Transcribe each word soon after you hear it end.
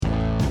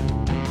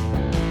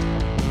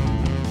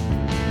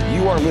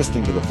are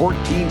listening to the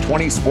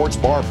 1420 Sports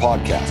Bar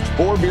Podcast.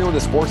 4 beer with a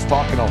sports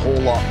talk and a whole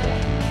lot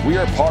more. We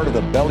are part of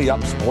the Belly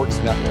Up Sports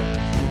Network.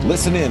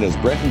 Listen in as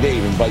Brent and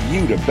Dave invite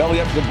you to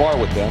belly up to the bar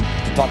with them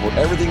to talk about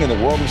everything in the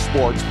world of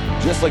sports,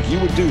 just like you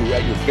would do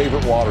at your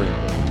favorite watering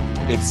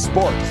hole. It's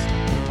sports,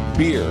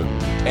 beer,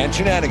 and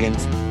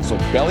shenanigans, so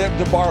belly up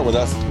to the bar with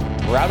us,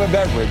 grab a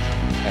beverage,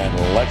 and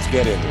let's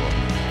get into it.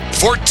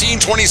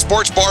 1420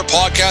 Sports Bar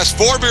Podcast,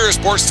 4 beer,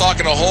 sports talk,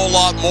 and a whole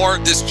lot more.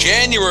 This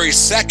January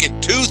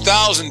 2nd,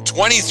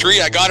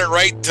 2023. I got it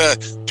right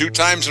 2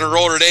 times in a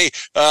row today.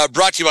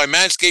 Brought to you by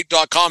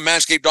Manscaped.com,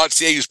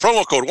 Manscaped.ca. Use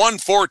promo code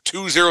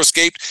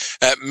 1420SCAPE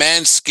at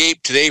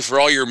Manscaped today for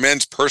all your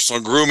men's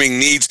personal grooming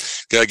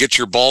needs. Get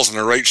your balls in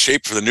the right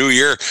shape for the new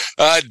year.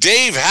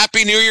 Dave,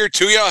 Happy New Year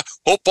to you.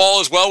 Hope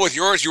all is well with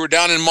yours. You were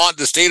down in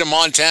the state of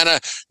Montana,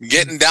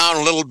 getting down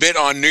a little bit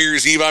on New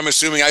Year's Eve, I'm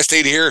assuming. I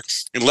stayed here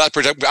in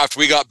Lethbridge after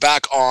we got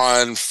back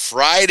on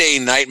Friday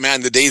night.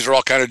 Man, the days are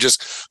all kind of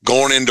just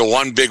going into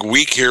one big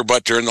week here,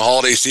 but during the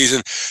holiday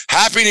season.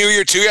 Happy New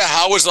Year to you.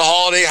 How was the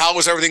holiday? How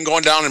was everything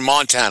going down in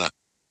Montana?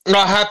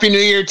 Well, Happy New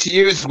Year to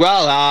you as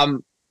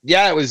well.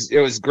 Yeah, it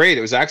was great.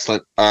 It was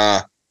excellent.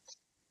 A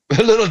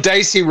little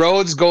dicey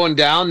roads going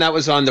down. That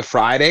was on the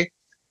Friday,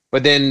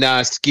 but then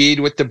skied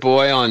with the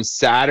boy on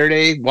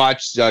Saturday.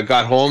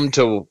 Got home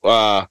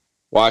to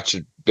watch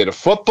a bit of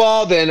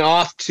football, then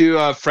off to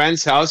a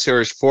friend's house.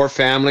 There's 4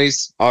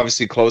 families,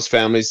 obviously close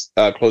families,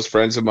 close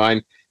friends of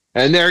mine,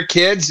 and their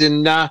kids,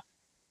 and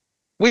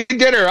we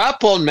did her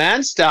up old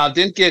man style.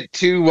 Didn't get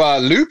too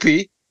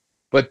loopy,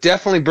 but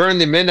definitely burned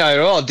the midnight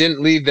oil.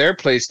 Didn't leave their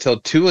place till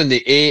 2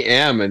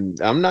 a.m. And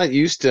I'm not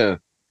used to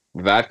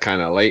that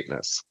kind of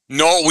lateness.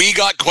 No, we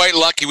got quite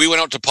lucky. We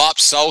went out to Pop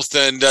South,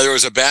 and there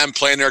was a band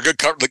playing there. Good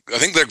cover. I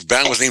think their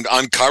band was named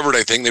Uncovered.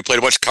 I think they played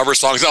a bunch of cover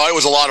songs. No, it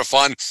was a lot of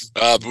fun.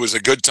 It was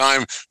a good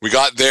time. We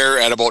got there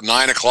at about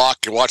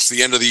 9:00 to watch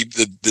the end of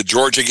the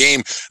Georgia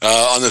game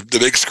on the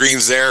big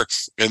screens there,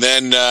 and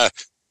then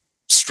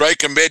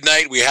strike of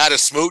midnight, we had a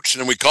smooch,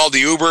 and then we called the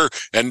Uber,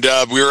 and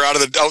we were out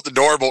the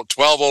door about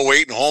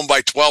 12:08 and home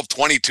by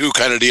 12:22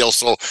 kind of deal.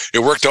 So it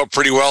worked out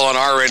pretty well on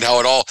our end.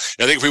 I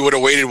think if we would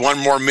have waited one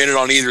more minute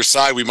on either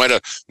side, we might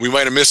have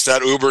missed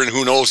that Uber, and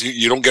who knows?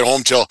 You don't get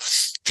home till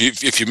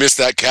if you miss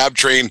that cab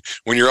train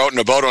when you're out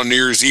and about on New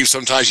Year's Eve.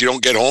 Sometimes you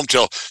don't get home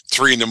till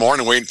 3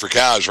 a.m. waiting for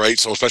cabs, right?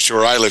 So especially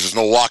where I live, there's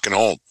no walking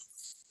home.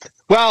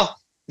 Well,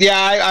 yeah,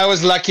 I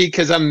was lucky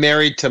because I'm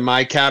married to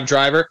my cab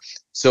driver.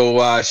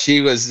 So she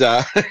was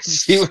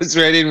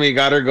ready, and we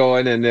got her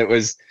going, and it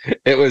was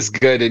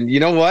good. And you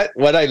know what?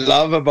 What I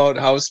love about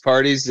house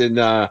parties in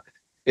the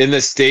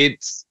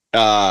States,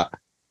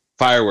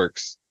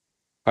 fireworks.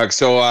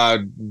 So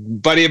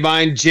buddy of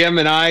mine, Jim,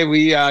 and I,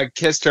 we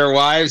kissed our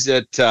wives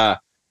at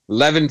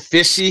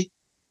 11:50.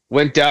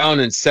 Went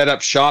down and set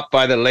up shop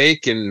by the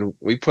lake, and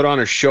we put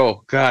on a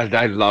show. God,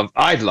 I love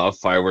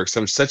fireworks.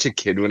 I'm such a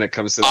kid when it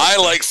comes to that. I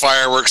like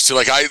fireworks too.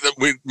 Like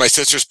my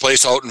sister's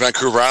place out in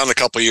Vancouver Island a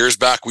couple of years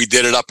back, we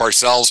did it up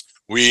ourselves.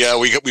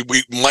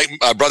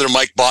 Brother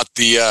Mike bought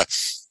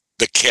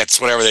the kits,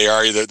 whatever they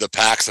are, the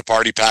packs, the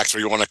party packs,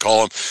 whatever you want to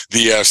call them,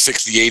 the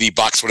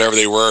 $60-$80, whatever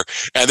they were,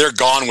 and they're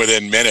gone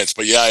within minutes.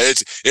 But yeah,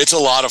 it's a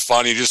lot of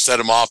fun. You just set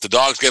them off. The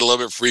dogs get a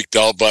little bit freaked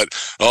out, but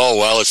oh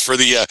well, it's for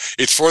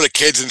the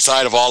kids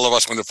inside of all of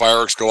us when the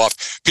fireworks go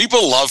off.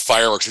 People love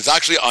fireworks. It's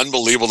actually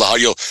unbelievable how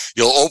you'll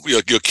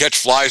catch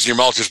flies in your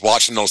mouth just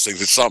watching those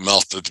things. It's something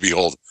else to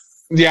behold.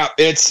 Yeah,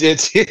 it's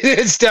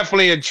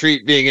definitely a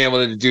treat being able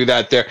to do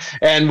that there,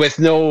 and with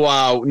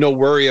no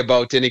worry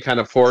about any kind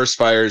of forest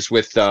fires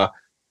with all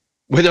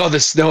the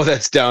snow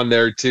that's down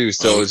there too.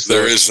 So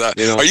there is that.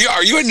 You know,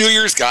 are you a New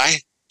Year's guy?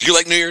 Do you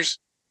like New Year's?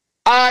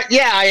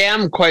 Yeah, I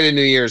am quite a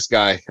New Year's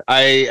guy.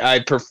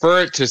 I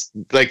prefer it to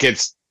like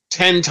it's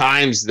 10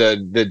 times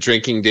the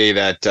drinking day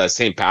that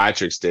St.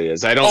 Patrick's Day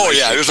is. I don't. Oh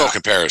yeah, there's no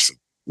comparison.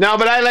 No,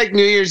 but I like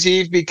New Year's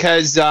Eve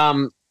because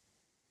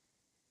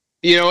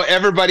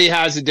everybody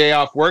has a day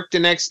off work the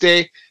next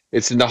day.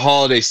 It's in the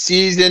holiday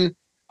season.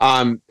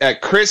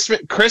 At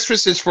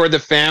Christmas is for the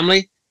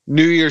family.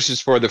 New Year's is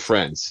for the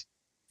friends.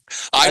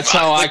 That's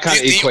how I kind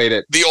of equate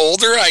it. The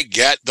older I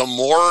get, the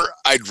more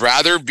I'd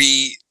rather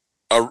be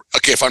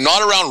if I'm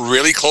not around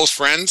really close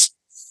friends,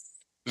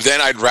 then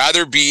I'd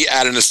rather be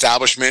at an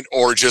establishment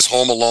or just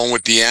home alone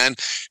with Deanne.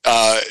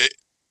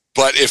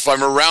 But if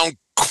I'm around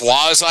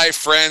quasi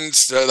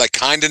friends that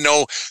kind of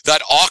know,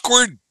 that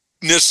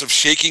awkwardness of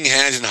shaking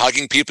hands and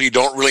hugging people you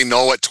don't really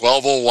know at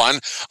 12:01,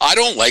 I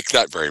don't like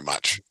that very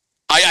much.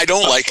 I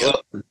don't like it.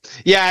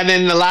 Yeah, and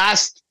then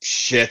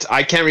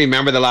I can't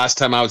remember the last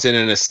time I was in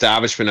an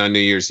establishment on New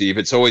Year's Eve.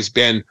 It's always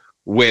been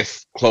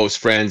with close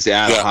friends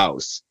at a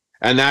house.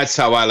 And that's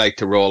how I like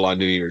to roll on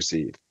New Year's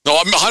Eve. No,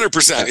 I'm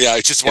 100%. Yeah,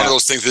 it's just one of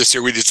those things. This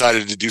year we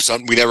decided to do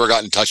something. We never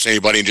got in touch with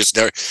anybody, and just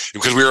never,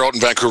 because we were out in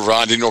Vancouver.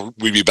 I didn't know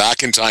we'd be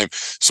back in time.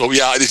 So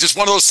yeah, it's just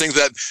one of those things,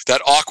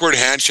 that awkward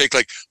handshake,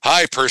 like,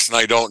 "Hi, person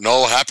I don't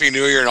know. Happy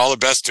New Year and all the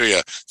best to you."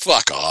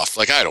 Fuck off.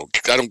 Like, I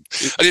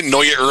didn't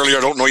know you earlier.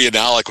 I don't know you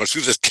now. Like, when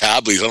who's this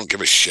Cableys? I don't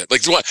give a shit.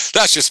 Like, what?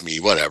 That's just me.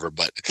 Whatever.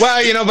 But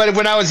but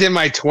when I was in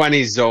my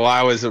 20s, though,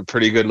 I was a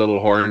pretty good little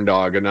horn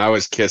dog, and I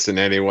was kissing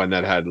anyone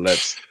that had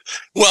lips.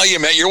 Well, you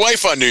met your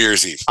wife on New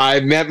Year's Eve. I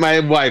met my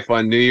wife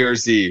on New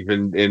Year's Eve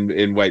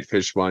in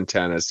Whitefish,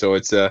 Montana. So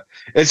it's a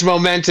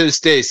momentous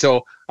day.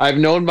 So I've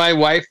known my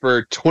wife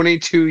for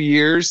 22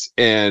 years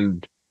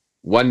and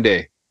 1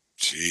 day.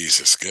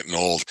 Jesus, getting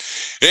old.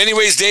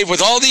 Anyways, Dave,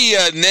 with all the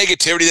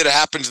negativity that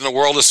happens in the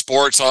world of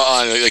sports,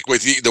 like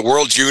with the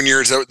World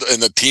Juniors and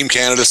the Team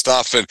Canada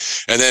stuff, and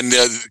then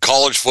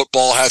college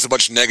football has a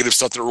bunch of negative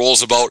stuff that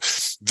rolls about.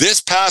 This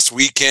past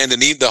weekend,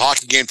 and the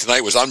hockey game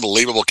tonight was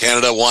unbelievable.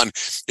 Canada won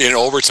in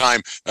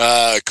overtime.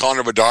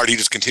 Connor Bedard, he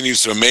just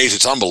continues to amaze.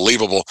 It's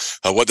unbelievable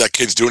what that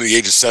kid's doing at the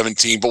age of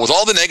 17. But with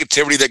all the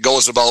negativity that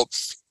goes about,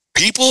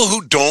 people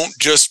who don't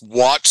just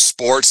watch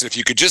sports, if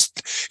you could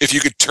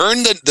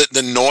turn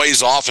the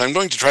noise off, and I'm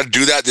going to try to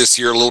do that this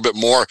year a little bit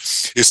more,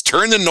 is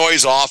turn the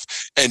noise off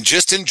and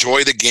just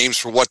enjoy the games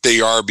for what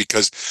they are,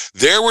 because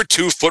there were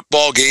 2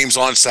 football games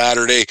on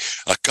Saturday,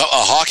 a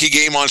hockey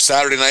game on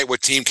Saturday night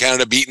with Team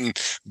Canada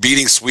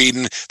beating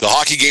Sweden, the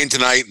hockey game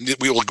tonight.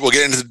 We'll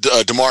get into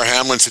the Damar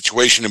Hamlin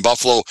situation in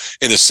Buffalo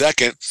in a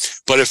second,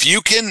 but if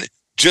you can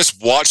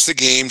just watch the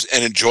games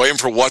and enjoy them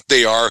for what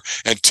they are,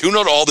 and tune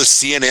out all the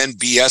CNN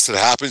BS that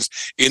happens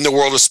in the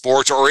world of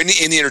sports or in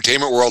the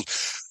entertainment world.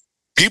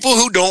 People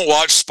who don't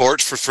watch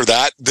sports for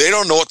that, they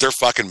don't know what they're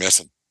fucking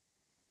missing.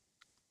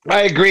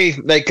 I agree.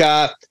 Like,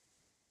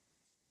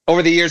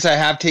 over the years, I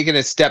have taken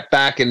a step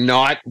back and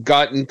not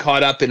gotten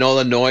caught up in all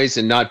the noise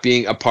and not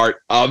being a part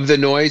of the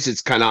noise.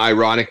 It's kind of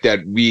ironic that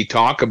we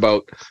talk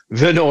about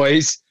the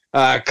noise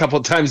a couple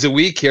times a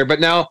week here, but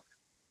now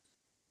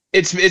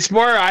it's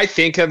more, I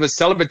think, of a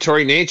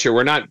celebratory nature.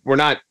 We're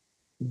not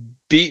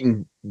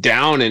beaten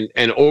down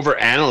and over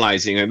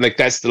analyzing. And like,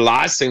 that's the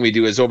last thing we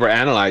do is over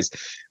analyze,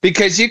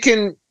 because you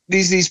can,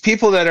 these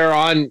people that are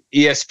on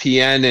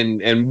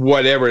ESPN and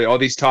whatever, all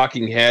these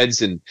talking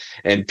heads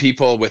and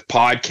people with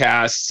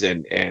podcasts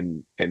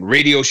and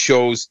radio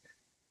shows,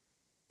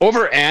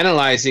 over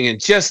analyzing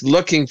and just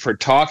looking for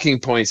talking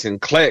points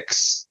and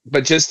clicks,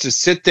 but just to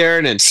sit there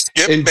and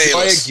enjoy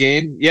Bayless. A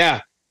game.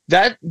 Yeah.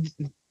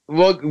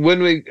 Well,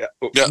 when we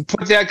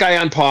put that guy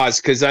on pause,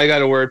 because I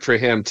got a word for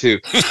him too.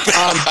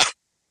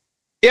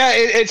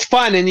 It's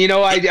fun, and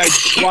I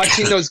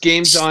watching those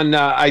games on.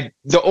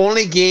 The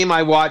only game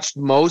I watched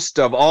most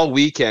of all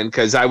weekend,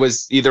 because I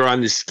was either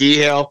on the ski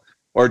hill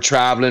or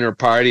traveling or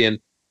partying.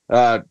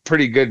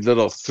 Pretty good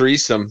little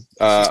threesome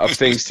of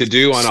things to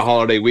do on a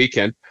holiday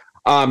weekend.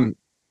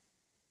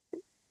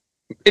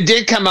 It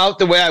did come out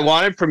the way I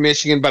wanted for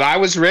Michigan, but I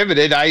was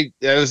riveted. I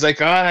was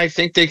like, I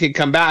think they could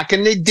come back,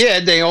 and they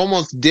did. They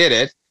almost did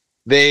it.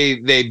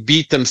 They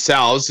beat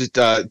themselves.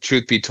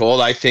 Truth be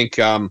told, I think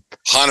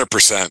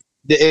 100%.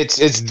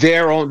 It's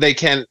their own. They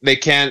can't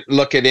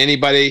look at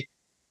anybody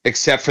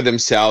except for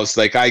themselves.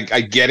 Like, I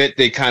get it.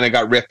 They kind of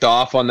got ripped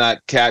off on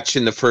that catch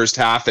in the first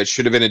half that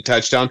should have been a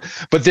touchdown,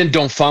 but then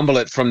don't fumble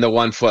it from the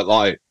 1 foot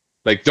line.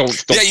 Like,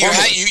 don't.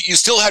 Yeah, you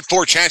still had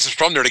 4 chances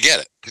from there to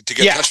get it, to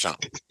get a touchdown.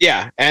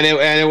 Yeah, and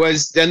it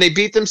was. Then they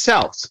beat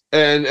themselves,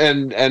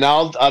 and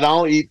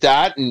I'll eat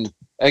that. And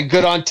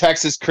good on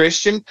Texas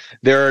Christian.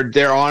 They're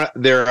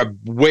a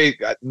way,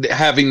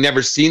 having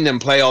never seen them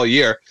play all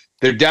year.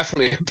 They're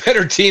definitely a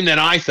better team than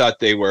I thought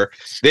they were.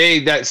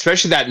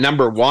 Especially that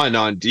number 1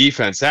 on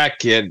defense. That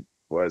kid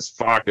was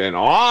fucking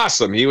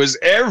awesome. He was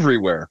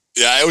everywhere.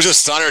 Yeah, it was a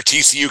stunner.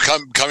 TCU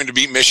coming to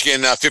beat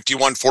Michigan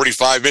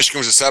 51-45. Michigan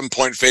was a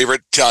 7-point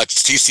favorite.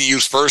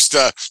 TCU's first,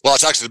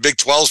 it's actually the Big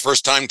 12's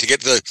first time to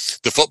get to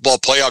the football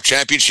playoff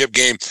championship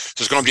game.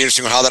 So it's going to be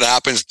interesting how that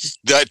happens.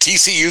 The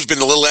TCU's been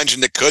the little engine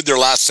that could. Their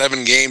last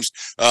 7 games,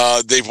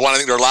 they've won, I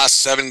think, their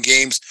last 7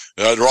 games.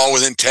 They're all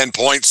within 10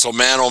 points. So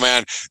man, oh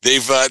man,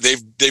 they've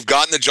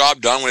gotten the job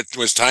done when it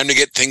was time to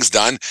get things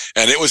done,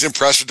 and it was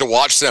impressive to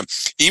watch them.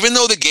 Even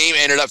though the game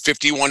ended up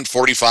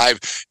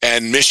 51-45,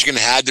 and Michigan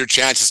had their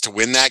chances to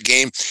win that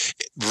game,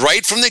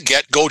 right from the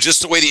get-go,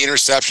 just the way the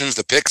interceptions,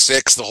 the pick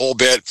six, the whole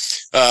bit,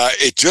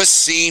 it just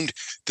seemed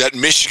that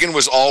Michigan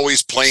was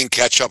always playing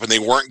catch-up, and they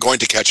weren't going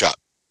to catch up.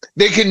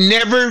 They could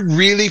never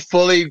really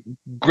fully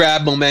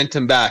grab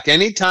momentum back.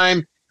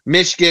 Anytime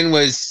Michigan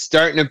was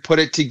starting to put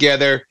it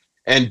together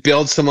and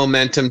build some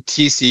momentum,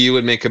 TCU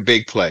would make a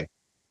big play.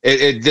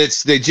 They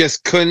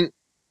just couldn't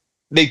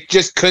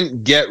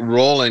get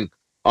rolling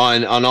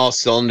on all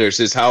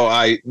cylinders, is how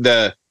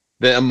the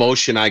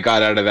emotion I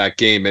got out of that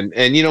game. And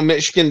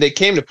Michigan, they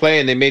came to play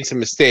and they made some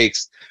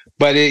mistakes,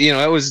 but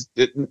it was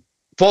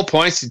full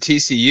points to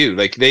TCU.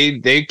 Like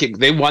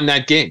they won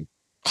that game.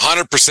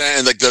 100%.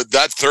 And like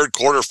that third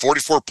quarter,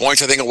 44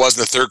 points, I think it was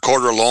in the third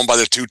quarter alone by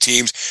the two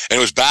teams. And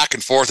it was back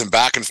and forth and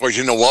back and forth.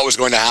 You didn't know what was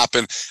going to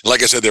happen.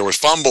 Like I said, there was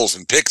fumbles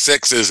and pick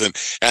sixes and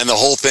the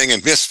whole thing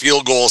and missed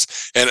field goals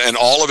and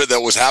all of it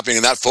that was happening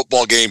in that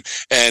football game.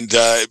 And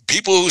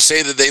people who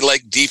say that they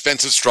like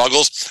defensive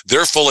struggles,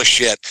 they're full of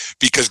shit,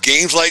 because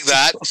games like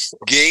that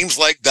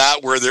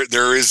where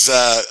there is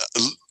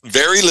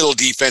very little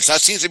defense.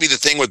 That seems to be the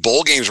thing with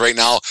bowl games right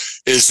now,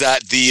 is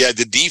that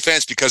the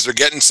defense, because they're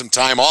getting some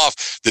time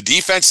off, the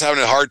defense is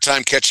having a hard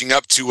time catching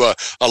up to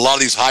a lot of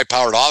these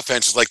high-powered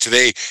offenses. Like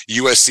today,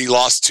 USC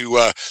lost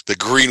to the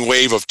Green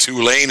Wave of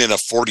Tulane in a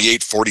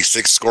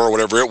 48-46 score, or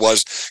whatever it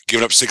was,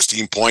 giving up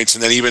 16 points.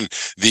 And then even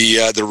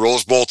the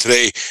Rose Bowl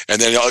today, and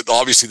then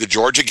obviously the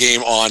Georgia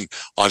game on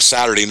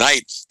Saturday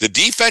night. The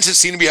defenses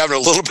seem to be having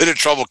a little bit of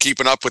trouble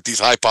keeping up with these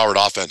high-powered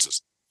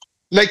offenses.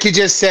 Like you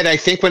just said, I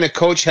think when a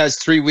coach has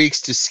 3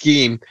 weeks to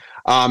scheme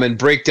and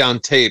break down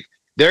tape,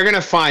 they're going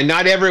to find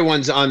not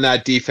everyone's on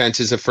that defense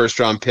as a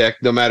first-round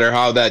pick, no matter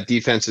how that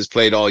defense has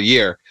played all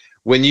year.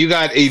 When you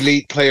got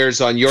elite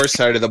players on your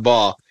side of the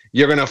ball,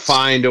 you're going to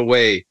find a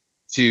way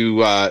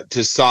to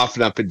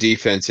soften up a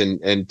defense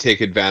and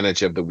take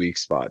advantage of the weak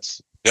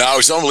spots. Yeah, it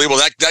was unbelievable.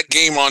 That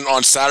game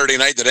on Saturday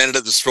night that ended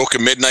at the stroke of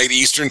midnight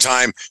Eastern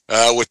time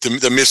with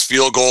the missed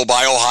field goal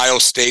by Ohio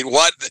State.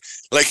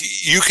 Like,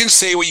 you can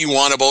say what you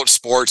want about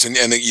sports and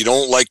that you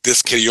don't like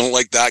this kid, you don't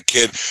like that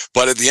kid.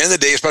 But at the end of the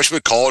day, especially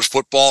with college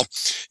football,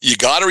 you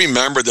got to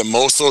remember that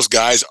most of those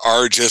guys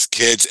are just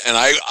kids. And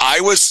I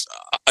was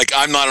like,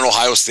 I'm not an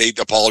Ohio State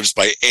apologist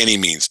by any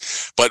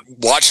means, but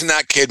watching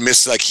that kid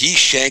miss, like, he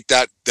shanked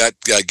that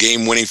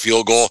game-winning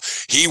field goal.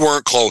 He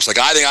weren't close. Like,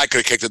 I think I could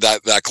have kicked it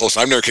that close.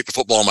 I've never kicked a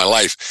football in my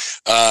life.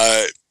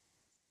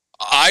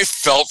 I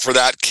felt for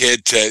that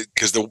kid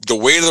because the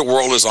weight of the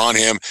world is on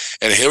him,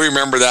 and he'll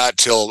remember that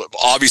till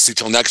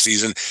next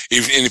season.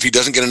 And if he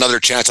doesn't get another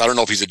chance, I don't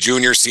know if he's a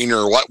junior, senior,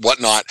 or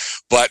whatnot.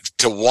 But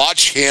to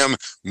watch him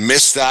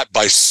miss that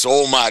by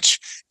so much,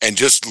 and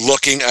just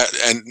looking at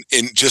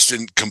in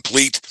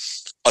complete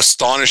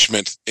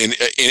astonishment in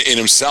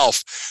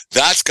himself,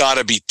 that's got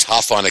to be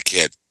tough on a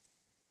kid.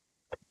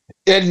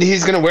 And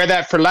he's going to wear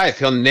that for life.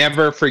 He'll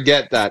never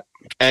forget that.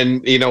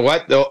 And you know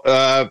what?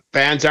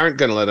 Fans aren't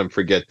going to let him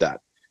forget that.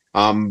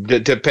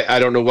 I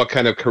don't know what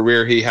kind of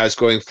career he has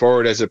going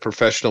forward as a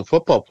professional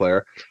football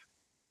player,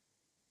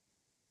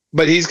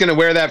 but he's going to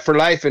wear that for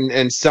life,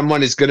 and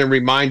someone is going to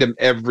remind him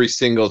every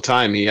single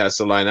time he has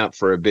to line up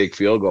for a big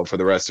field goal for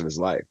the rest of his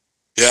life.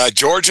 Yeah,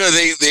 Georgia,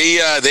 they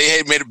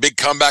had made a big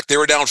comeback. They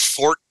were down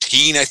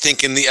 14, I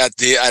think, late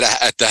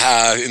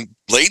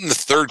in the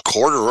third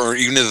quarter or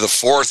even into the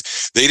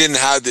fourth. They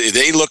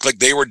looked like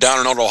they were down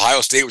and out.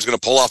 Ohio State was going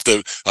to pull off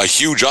a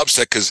huge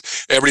upset, because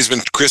everybody's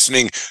been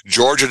christening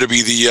Georgia to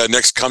be the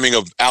next coming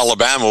of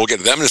Alabama. We'll get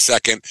to them in a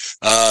second.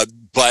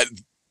 But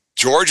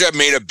Georgia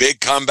made a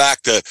big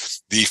comeback. The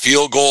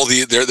field goal,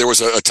 there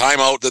was a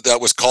timeout that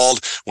was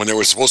called when there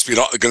was supposed to be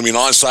going to be an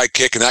onside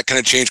kick, and that kind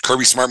of changed.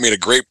 Kirby Smart made a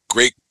great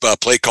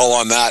play call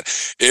on that.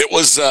 It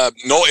was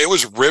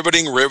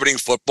riveting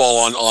football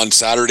on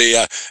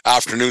Saturday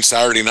afternoon,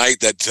 Saturday night.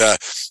 That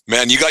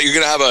man, you're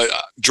gonna have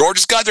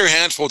Georgia's got their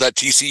hands full with that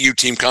TCU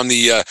team come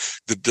the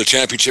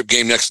championship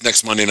game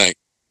next Monday night.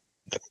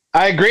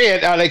 I agree.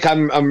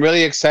 I'm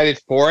really excited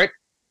for it.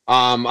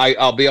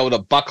 I'll be able to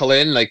buckle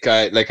in, like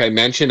I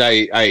mentioned.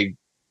 I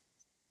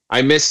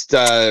missed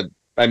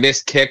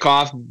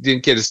kickoff.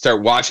 Didn't get to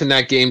start watching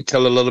that game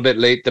till a little bit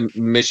late, the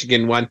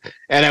Michigan one,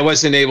 and I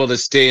wasn't able to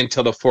stay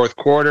until the fourth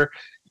quarter.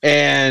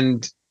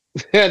 And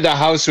the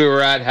house we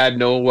were at had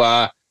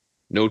no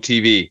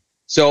TV,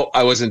 so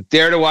I wasn't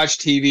there to watch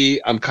TV.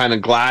 I'm kind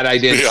of glad I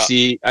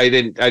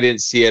didn't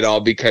see it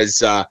all, because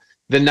the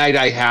night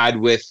I had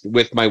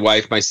with my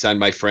wife, my son,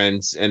 my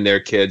friends, and their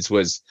kids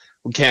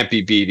can't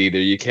be beat either.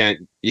 You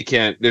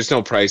can't. There's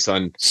no price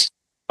on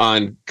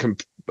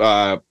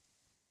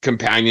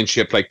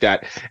companionship like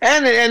that.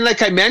 And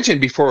like I mentioned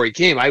before we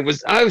came, I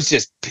was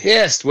just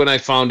pissed when I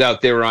found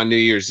out they were on New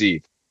Year's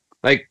Eve.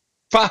 Like,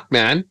 fuck,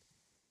 man.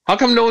 How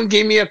come no one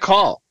gave me a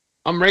call?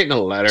 I'm writing a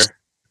letter.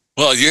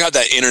 Well, you have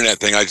that internet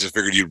thing. I just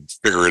figured you'd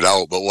figure it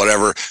out, but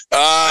whatever.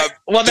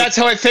 Well, that's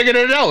how I figured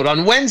it out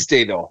on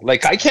Wednesday, though.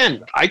 Like, I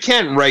can't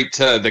write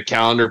to the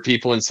calendar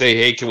people and say,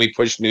 hey, can we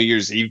push New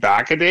Year's Eve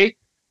back a day?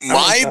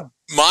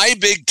 My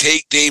big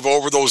take, Dave,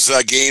 over those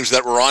games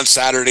that were on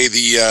Saturday,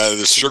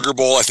 the Sugar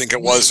Bowl, I think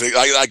it was.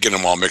 I get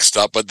them all mixed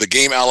up, but the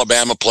game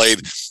Alabama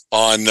played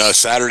on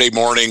Saturday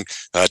morning,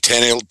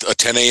 10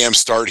 a.m.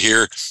 start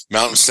here,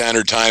 Mountain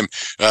Standard Time.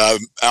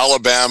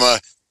 Alabama,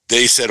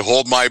 they said,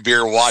 hold my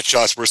beer, watch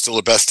us. We're still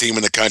the best team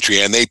in the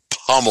country. And they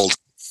pummeled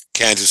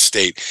Kansas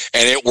State,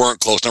 and it weren't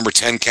close. Number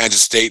 10,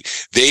 Kansas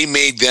State. They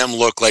made them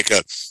look like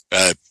an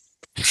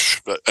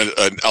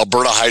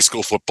Alberta high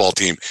school football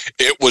team.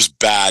 It was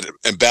bad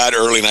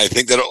early, and I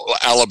think that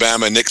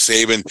Alabama, Nick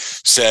Saban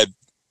said,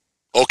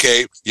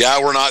 okay,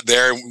 yeah, we're not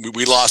there.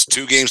 We lost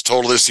 2 games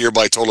total this year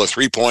by a total of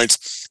 3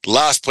 points.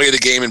 last play of the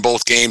game in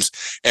both games,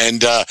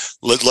 and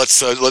let's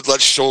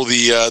show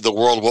the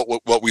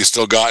world what we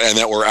still got, and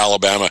that we're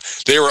Alabama.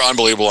 They were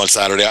unbelievable on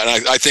Saturday,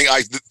 and I think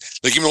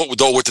even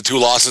though with the 2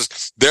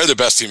 losses, they're the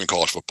best team in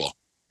college football.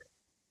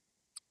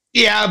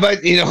 Yeah, but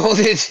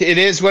it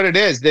is what it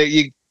is.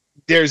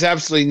 There's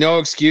absolutely no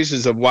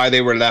excuses of why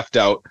they were left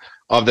out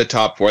of the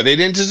top 4. They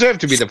didn't deserve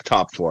to be the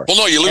top 4. Well,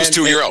 no, you lose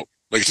 2, you're out.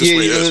 Like, it's just the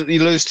way it is.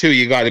 You lose 2,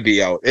 you got to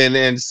be out.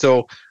 And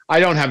so I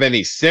don't have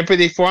any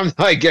sympathy for them.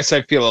 I guess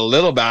I feel a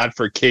little bad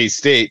for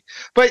K-State.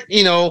 But,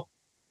 Bama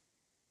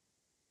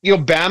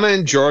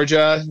and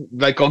Georgia,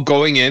 like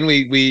going in,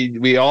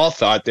 we all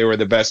thought they were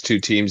the best 2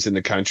 teams in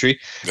the country.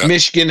 Yep.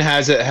 Michigan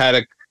had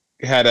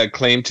a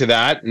claim to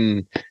that.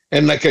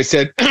 And like I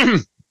said,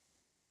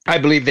 I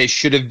believe they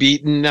should have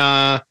beaten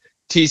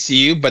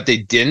TCU, but they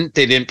didn't.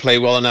 They didn't play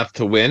well enough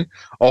to win.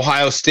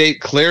 Ohio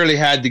State clearly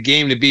had the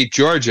game to beat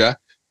Georgia,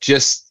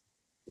 just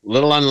a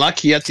little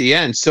unlucky at the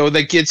end. So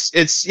like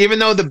it's even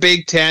though the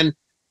Big Ten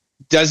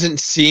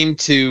doesn't seem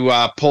to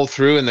pull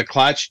through in the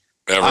clutch,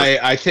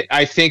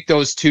 I think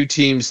those 2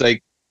 teams,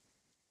 like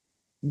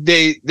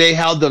they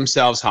held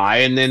themselves high,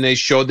 and then they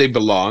showed they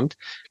belonged.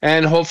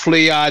 And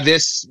hopefully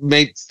this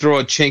may throw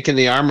a chink in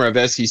the armor of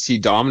SEC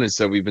dominance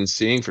that we've been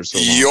seeing for so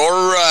long.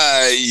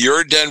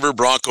 Your Denver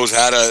Broncos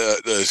had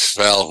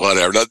well,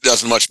 whatever. That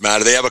doesn't much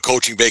matter. They have a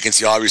coaching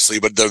vacancy, obviously,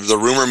 but the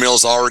rumor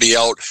mill's already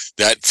out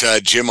that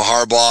Jim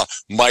Harbaugh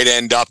might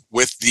end up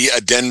with the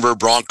Denver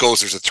Broncos.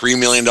 There's a $3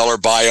 million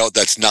buyout.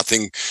 That's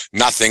nothing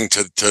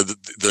to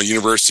the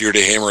university or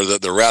to him or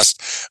the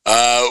rest.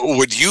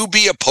 Would you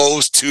be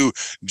opposed to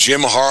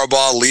Jim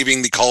Harbaugh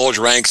leaving the college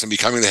ranks and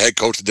becoming the head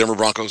coach of the Denver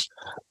Broncos?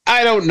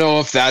 I don't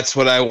know if that's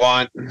what I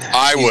want.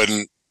 I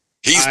wouldn't.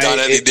 He's done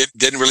it. He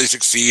didn't really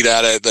succeed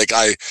at it.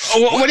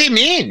 What do you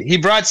mean? He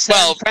brought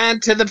San Fran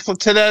to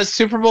the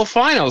Super Bowl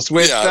finals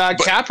with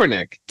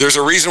Kaepernick. There's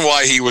a reason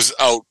why he was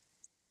out.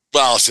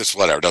 Well, it's just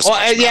whatever. Doesn't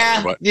matter,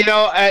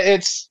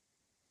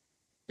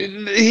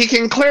 he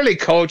can clearly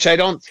coach. I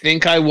don't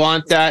think I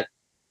want that,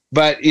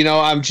 but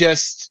I'm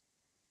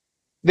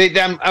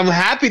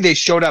happy they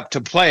showed up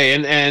to play,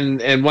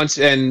 and I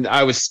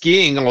was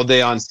skiing all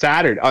day on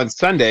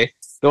Sunday.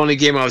 The only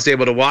game I was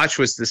able to watch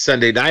was the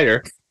Sunday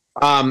nighter.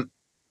 But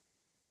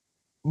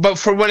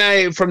from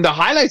the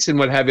highlights and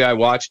what have you, I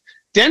watched,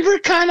 Denver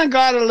kind of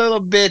got a little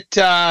bit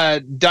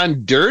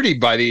done dirty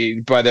by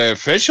the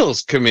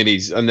officials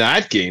committees on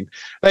that game.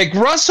 Like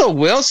Russell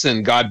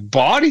Wilson got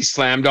body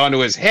slammed onto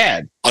his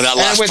head on that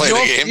last play of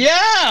the game.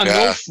 Yeah,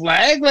 no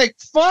flag. Like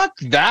fuck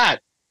that.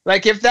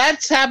 Like if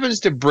that happens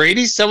to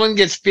Brady, someone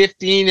gets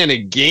 15 in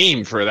a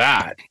game for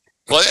that.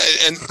 Well,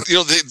 and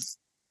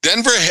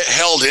Denver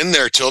held in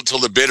there till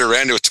the bitter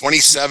end. It was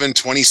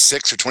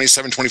 27-26 or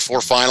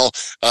 27-24 final.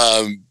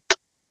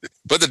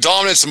 But the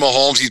dominance of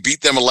Mahomes, he's beat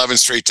them 11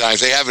 straight times.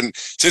 They haven't,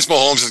 since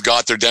Mahomes has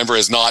got there, Denver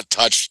has not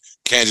touched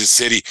Kansas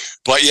City.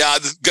 But yeah,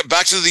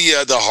 back to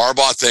the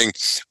Harbaugh thing.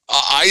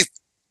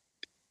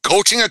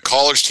 Coaching a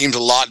college team is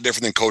a lot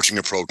different than coaching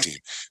a pro team,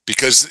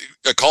 because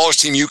a college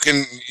team, you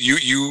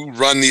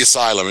run the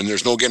asylum and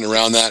there's no getting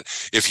around that.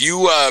 If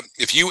you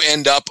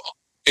end up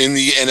in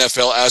the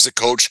NFL as a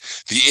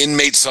coach, the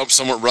inmates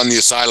somewhat run the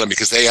asylum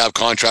because they have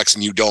contracts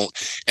and you don't,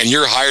 and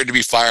you're hired to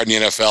be fired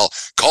in the NFL.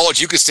 College,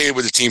 you can stay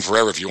with the team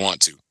forever if you want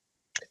to.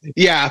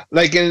 Yeah,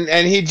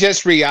 and he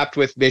just re-upped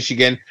with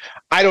Michigan.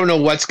 I don't know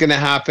what's going to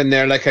happen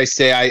there. Like I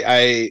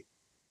say,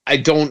 I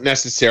don't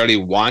necessarily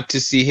want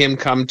to see him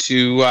come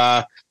to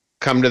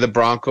the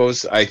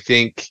Broncos. I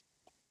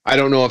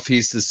don't know if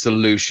he's the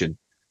solution.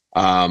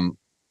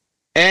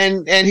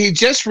 And he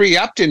just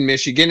re-upped in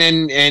Michigan,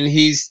 and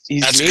he's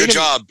that's a good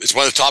job. It's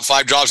one of the top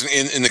 5 jobs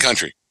in the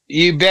country.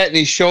 You bet, and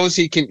he shows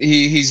he can.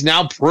 He's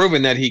now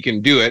proven that he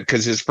can do it,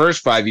 because his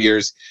first 5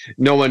 years,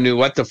 no one knew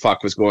what the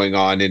fuck was going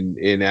on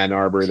in Ann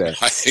Arbor. There,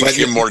 I think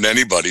him more than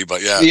anybody,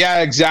 but yeah,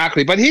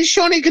 exactly. But he's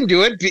shown he can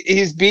do it.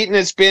 He's beaten.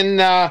 It's been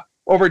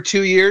over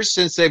 2 years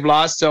since they've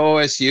lost to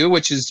OSU,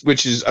 which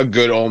is a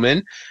good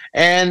omen,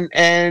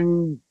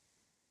 and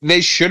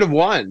they should have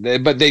won,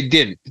 but they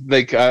didn't.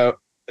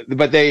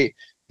 But they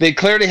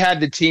clearly had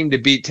the team to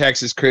beat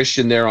Texas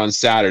Christian there on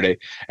Saturday,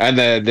 and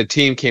the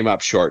team came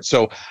up short.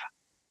 So,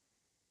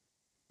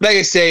 like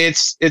I say,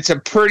 it's a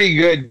pretty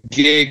good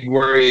gig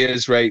where he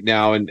is right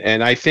now,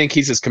 and I think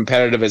he's as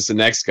competitive as the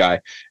next guy,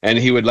 and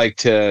he would like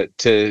to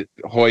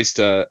hoist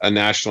a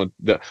national,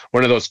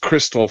 one of those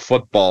crystal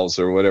footballs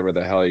or whatever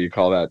the hell you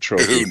call that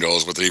trophy. Who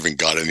knows what they even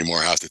got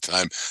anymore half the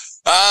time.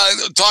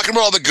 Talking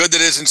about all the good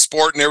that is in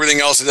sport and everything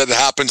else that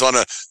happens on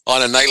a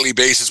nightly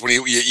basis, when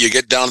you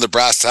get down to the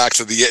brass tacks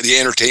of the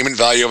entertainment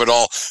value of it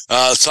all.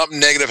 Something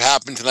negative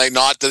happened tonight.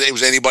 Not that it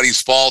was anybody's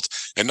fault,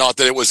 and not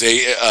that it was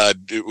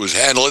it was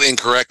handled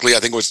incorrectly. I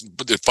think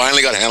it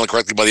finally got handled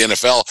correctly by the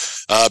NFL.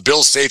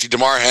 Bills safety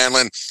Damar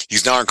Hamlin,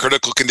 he's now in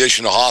critical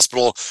condition, a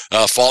hospital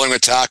following a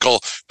tackle.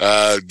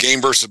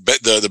 Game versus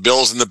the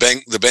Bills and the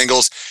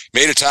Bengals,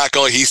 made a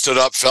tackle. He stood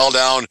up, fell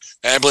down.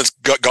 Ambulance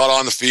got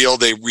on the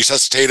field. They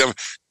resuscitated him,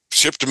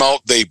 shipped him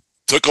out. They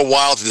took a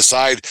while to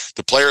decide.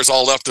 The players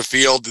all left the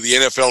field. The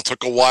NFL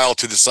took a while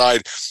to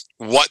decide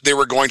what they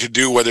were going to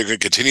do, whether they're going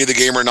to continue the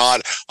game or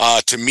not.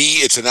 To me,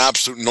 it's an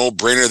absolute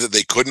no-brainer that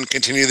they couldn't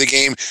continue the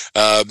game.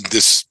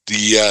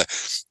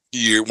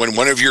 When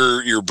one of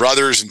your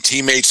brothers and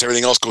teammates and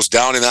everything else goes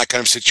down in that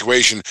kind of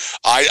situation,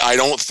 I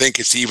don't think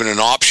it's even an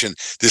option.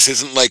 This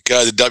isn't like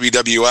the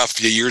WWF a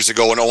few years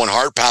ago when Owen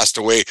Hart passed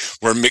away,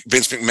 where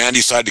Vince McMahon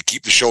decided to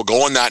keep the show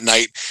going that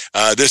night.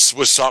 This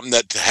was something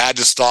that had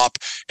to stop,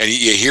 and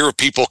you hear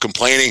people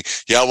complaining,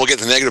 yeah, we'll get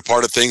the negative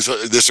part of things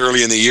this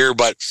early in the year,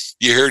 but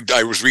you heard,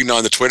 I was reading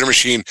on the Twitter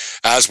machine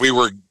as we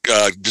were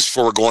just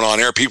before we're going on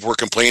air, people were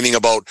complaining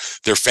about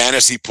their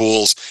fantasy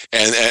pools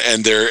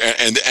and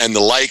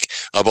the like,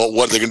 about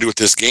what they're going to do with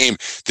this game.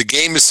 The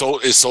game is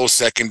so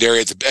secondary.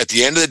 At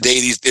the end of the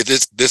day,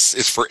 this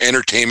is for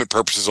entertainment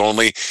purposes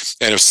only.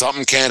 And if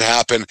something can't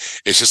happen,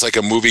 it's just like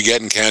a movie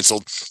getting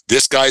canceled.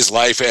 This guy's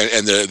life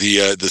and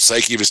the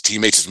psyche of his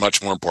teammates is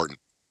much more important.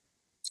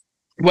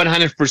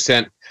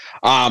 100%.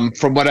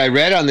 From what I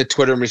read on the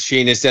Twitter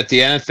machine is that the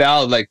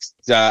NFL,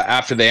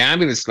 after the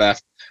ambulance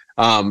left,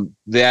 the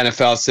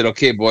NFL said,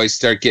 okay, boys,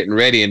 start getting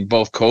ready. And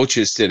both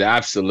coaches said,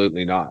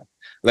 absolutely not.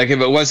 Like,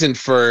 if it wasn't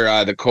for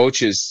the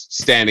coaches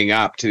standing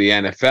up to the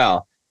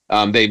NFL,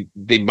 they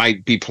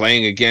might be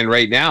playing again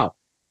right now.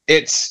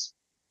 It's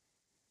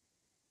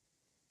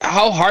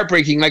how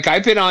heartbreaking. Like,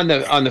 I've been on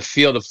the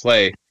field of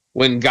play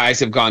when guys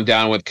have gone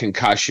down with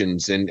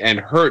concussions and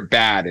hurt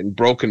bad and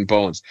broken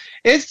bones.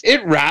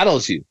 It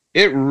rattles you.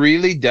 It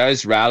really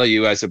does rattle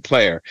you as a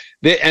player.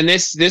 And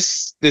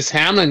this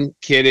Hamlin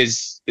kid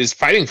is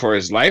fighting for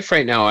his life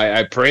right now.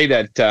 I pray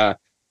that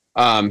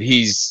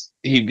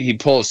he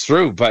pulls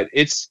through, but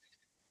it's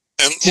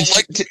to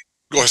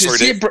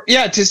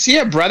see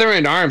a brother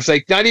in arms,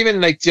 like not even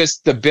like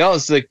just the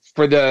Bills, like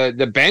for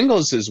the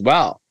Bengals as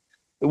well.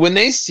 When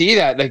they see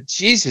that, like,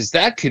 Jesus,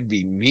 that could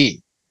be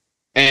me,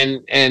 and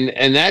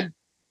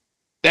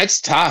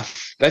that's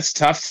tough. That's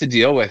tough to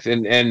deal with,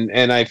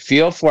 and I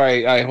feel for.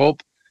 I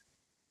hope.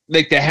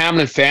 Like, the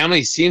Hamlin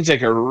family seems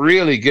like a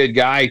really good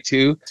guy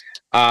too.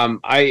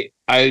 I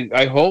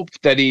hope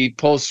that he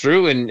pulls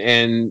through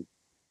and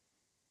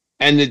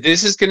that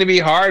this is going to be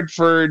hard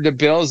for the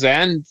Bills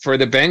and for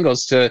the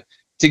Bengals to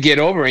get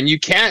over. And you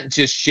can't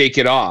just shake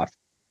it off,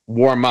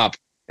 warm up,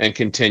 and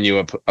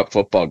continue a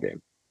football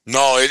game.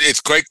 No,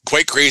 it's quite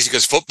crazy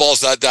because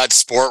football's that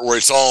sport where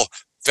it's all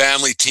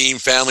family team,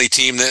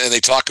 and they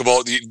talk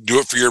about you do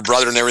it for your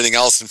brother and everything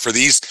else. And for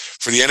the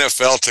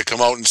NFL to come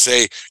out and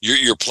say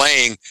you're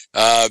playing,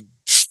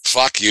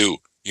 fuck you,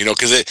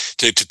 because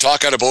to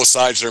talk out of both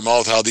sides of their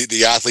mouth how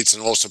the athletes are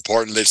the most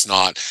important, it's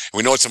not. And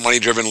we know it's a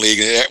money-driven league.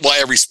 Well,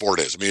 every sport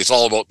is. I mean, it's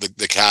all about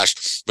the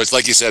cash. But it's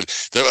like you said,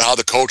 how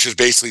the coaches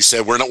basically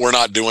said we're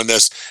not doing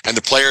this, and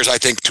the players, I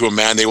think to a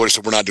man, they would have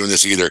said we're not doing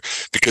this either,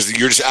 because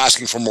you're just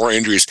asking for more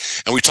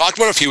injuries. And we talked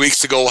about a few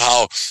weeks ago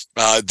how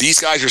these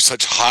guys are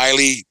such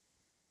highly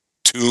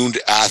tuned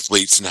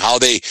athletes and how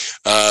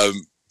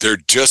they're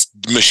just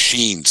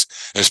machines,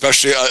 and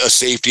especially a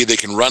safety. They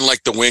can run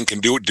like the wind, can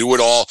do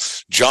it all,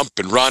 jump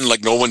and run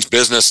like no one's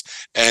business.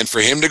 And for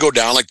him to go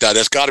down like that,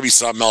 that's got to be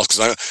something else.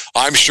 Because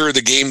I'm sure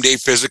the game day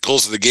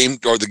physicals, the game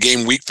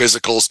week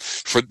physicals,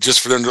 for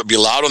them to be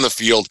allowed on the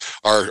field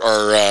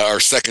are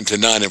second to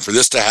none. And for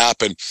this to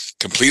happen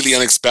completely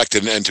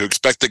unexpected, and to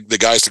expect the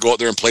guys to go out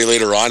there and play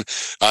later on,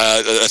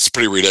 that's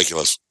pretty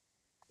ridiculous.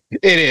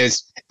 It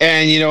is.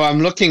 And,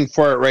 I'm looking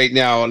for it right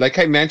now. Like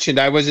I mentioned,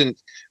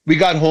 we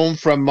got home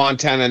from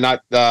Montana not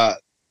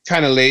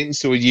kind of late, and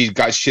so we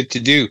got shit to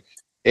do.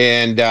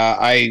 And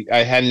I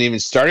hadn't even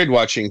started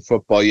watching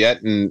football yet,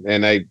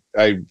 and I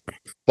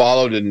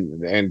followed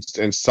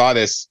and saw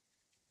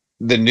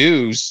the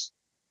news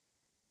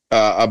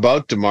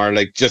about DeMar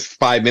like just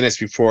 5 minutes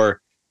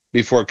before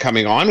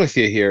coming on with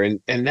you here,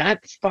 and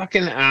that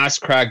fucking ass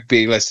crack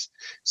Bayless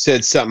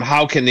said something.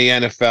 How can the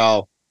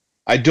NFL?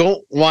 I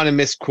don't want to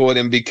misquote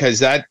him because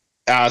that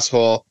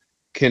asshole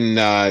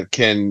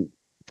can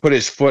put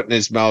his foot in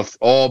his mouth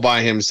all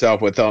by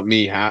himself without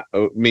me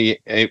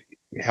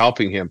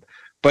helping him.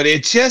 But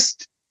it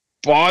just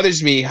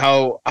bothers me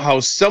how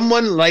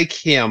someone like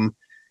him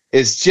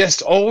is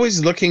just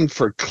always looking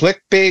for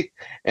clickbait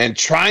and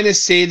trying to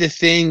say the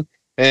thing.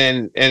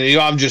 And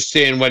I'm just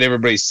saying what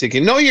everybody's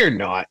thinking. No, you're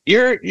not.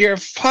 You're a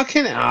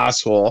fucking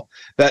asshole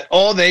that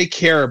all they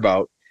care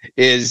about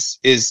is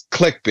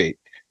clickbait.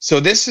 So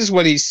this is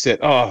what he said.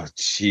 Oh,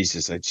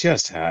 Jesus, I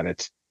just had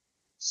it.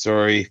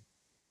 Sorry.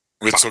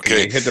 It's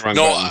okay. Hit the wrong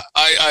no, button.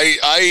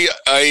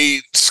 I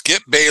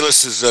Skip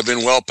Bayless has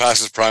been well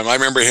past his prime. I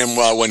remember him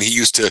when he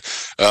used to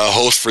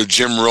host for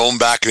Jim Rome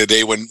back in the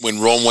day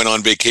when Rome went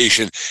on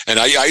vacation. And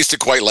I used to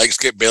quite like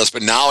Skip Bayless,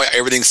 but now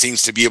everything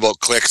seems to be about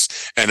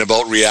clicks and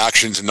about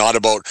reactions and not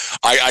about.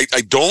 I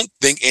don't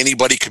think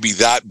anybody could be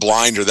that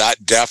blind or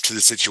that deaf to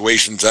the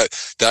situations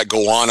that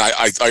go on.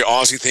 I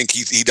honestly think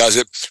he does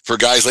it for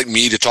guys like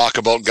me to talk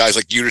about, guys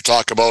like you to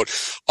talk about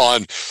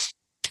on.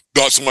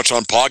 Not so much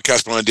on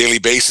podcasts, but on a daily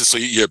basis. So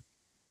you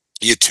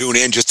you tune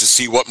in just to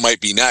see what might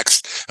be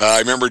next. I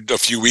remember a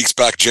few weeks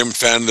back, Jim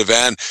Fan the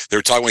Van, they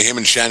were talking with him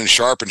and Shannon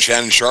Sharp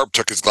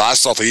took his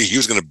glasses off. He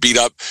was going to beat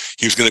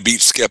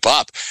Skip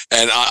up.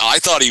 And I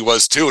thought he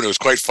was too. And it was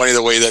quite funny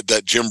the way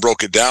that Jim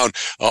broke it down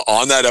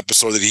on that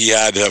episode that he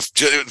had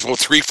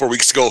 3-4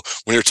 weeks ago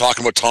when they were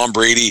talking about Tom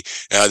Brady,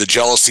 the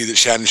jealousy that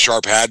Shannon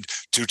Sharp had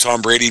to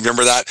Tom Brady.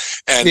 Remember that?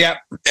 And yeah.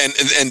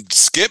 And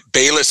Skip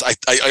Bayless, I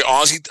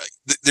honestly,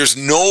 there's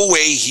no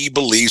way he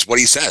believes what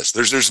he says.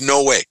 There's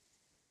no way.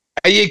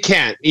 You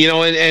can't,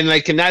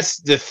 and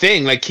that's the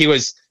thing. Like he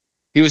was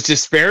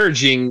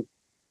disparaging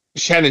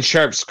Shannon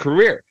Sharp's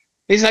career.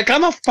 He's like,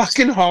 I'm a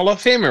fucking Hall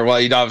of Famer. Well,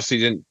 he obviously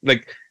didn't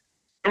like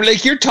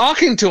you're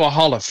talking to a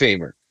Hall of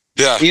Famer.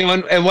 Yeah.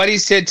 And what he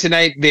said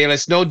tonight,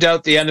 Bayless, no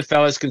doubt the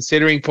NFL is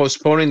considering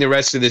postponing the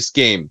rest of this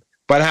game.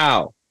 But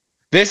how?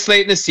 This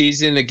late in the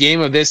season, a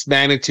game of this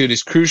magnitude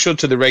is crucial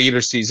to the regular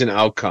season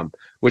outcome,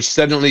 which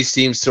suddenly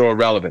seems so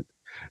irrelevant.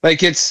 Like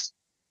he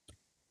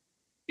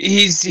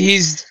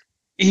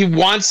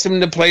wants him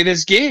to play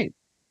this game.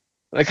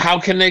 Like, how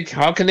can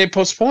they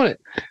postpone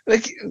it?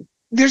 Like,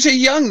 there's a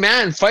young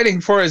man fighting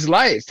for his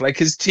life. Like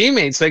his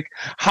teammates, like,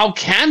 how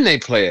can they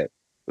play it?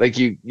 Like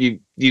you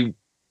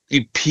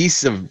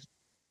piece of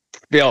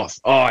filth.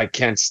 Oh, I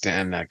can't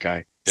stand that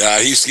guy.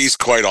 Yeah, he's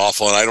quite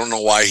awful, and I don't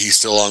know why he's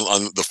still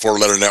on the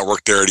 4-letter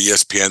network there at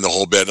ESPN the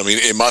whole bit. I mean,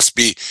 it must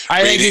be.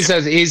 I think he's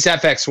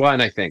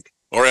FX1. I think.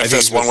 Or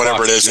FS1,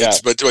 whatever it is. Yeah.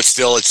 But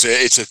still, it's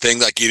a thing.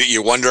 Like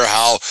you wonder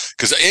how,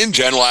 because in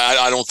general,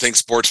 I don't think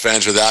sports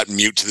fans are that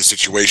mute to the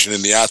situation.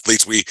 And the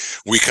athletes, we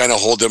kind of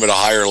hold them at a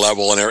higher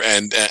level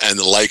and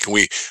the like. And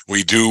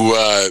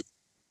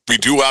we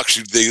do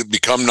actually, they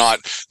become not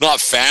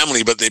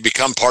family, but they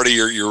become part of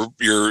your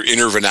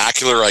inner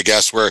vernacular, I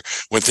guess, where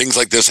when things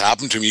like this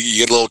happen to me, you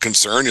get a little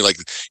concerned. You're like,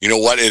 you know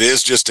what? It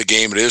is just a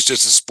game. It is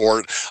just a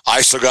sport.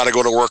 I still got to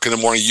go to work in the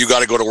morning. You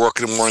got to go to work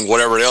in the morning,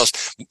 whatever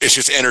else. It's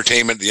just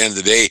entertainment at the end of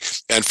the day.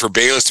 And for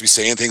Bayless to be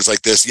saying things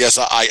like this, yes,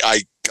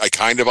 I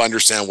kind of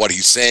understand what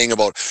he's saying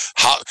about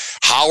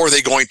how are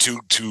they going to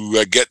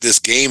get this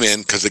game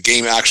in, because the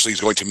game actually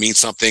is going to mean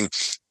something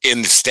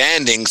in the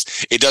standings.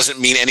 It doesn't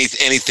mean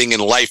anything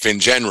in life in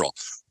general,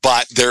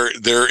 but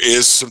there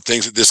is some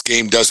things that this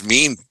game does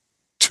mean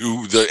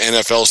to the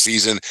NFL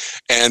season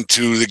and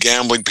to the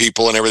gambling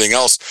people and everything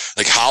else.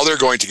 Like how they're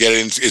going to get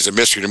it is a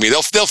mystery to me.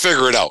 They'll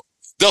figure it out.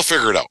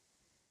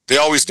 They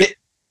always do.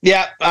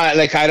 Yeah,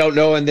 I don't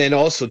know. And then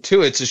also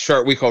too, it's a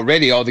short week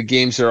already. All the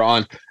games are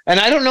on, and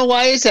I don't know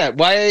why is that.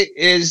 Why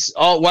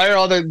are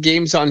all the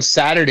games on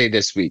Saturday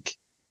this week,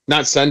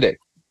 not Sunday?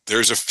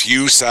 There's a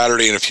few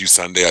Saturday and a few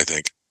Sunday, I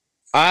think.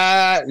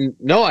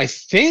 No, I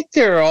think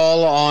they're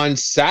all on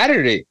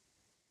Saturday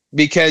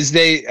because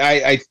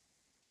I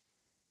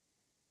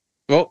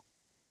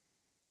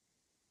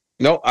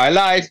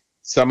lied.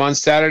 Some on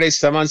Saturday,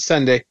 some on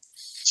Sunday.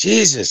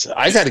 Jesus,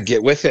 I got to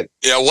get with it.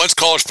 Yeah, once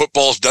college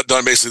football's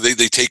done, basically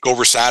they take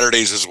over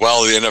Saturdays as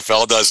well. The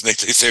NFL does, and they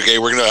say, okay,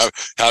 we're going to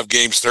have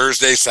games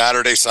Thursday,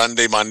 Saturday,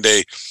 Sunday,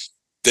 Monday.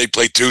 They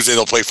play Tuesday.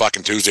 They'll play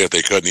fucking Tuesday if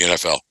they could in the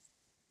NFL.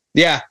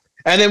 Yeah,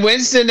 and then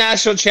when's the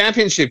national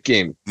championship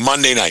game?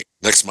 Monday night,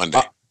 next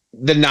Monday.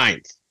 The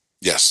 9th.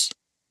 Yes.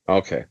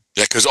 Okay.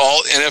 Yeah, because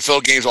all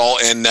NFL games all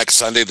end next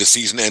Sunday. The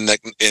season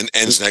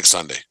ends next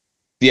Sunday.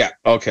 Yeah.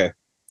 Okay.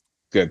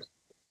 Good.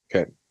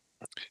 Okay.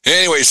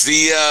 Anyways,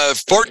 the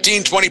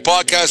 1420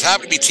 podcast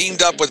happy to be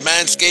teamed up with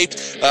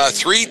Manscaped.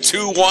 3,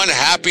 2, 1,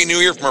 Happy New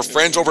Year from our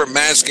friends over at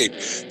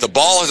Manscaped. The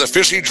ball has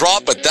officially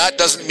dropped, but that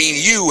doesn't mean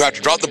you have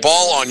to drop the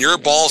ball on your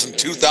balls in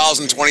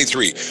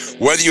 2023.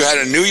 Whether you had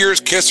a New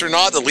Year's kiss or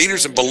not, the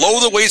leaders in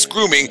below-the-waist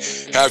grooming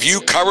have you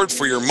covered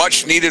for your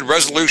much-needed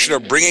resolution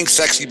of bringing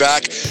sexy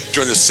back.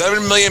 Join the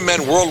 7 million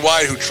men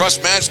worldwide who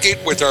trust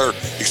Manscaped with our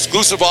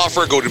exclusive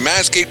offer. Go to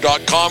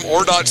manscaped.com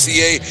or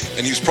 .ca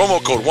and use promo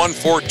code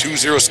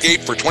 1420SCAPE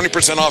for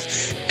 20% off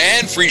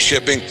and free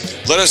shipping.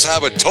 Let us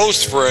have a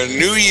toast for a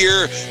new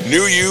year,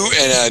 new you,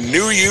 and a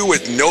new you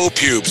with no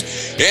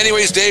pubes.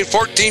 Anyways, Dave,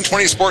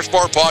 1420 Sports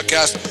Bar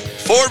Podcast,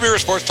 4 Beer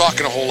Sports Talk,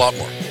 and a whole lot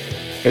more.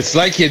 It's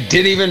like you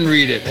didn't even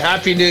read it.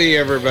 Happy New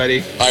Year,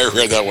 everybody. I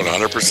read that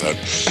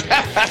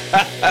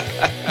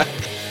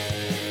 100%.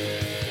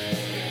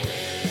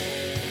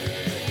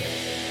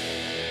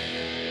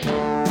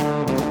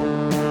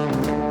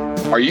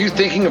 Are you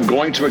thinking of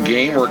going to a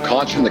game or a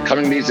concert in the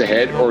coming days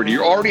ahead, or do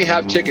you already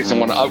have tickets and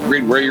want to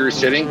upgrade where you're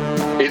sitting?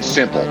 It's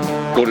simple.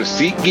 Go to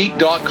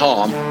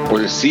SeatGeek.com or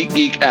the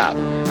SeatGeek app.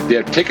 They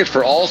have tickets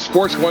for all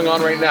sports going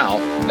on right now,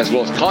 as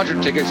well as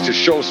concert tickets to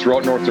shows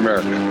throughout North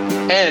America.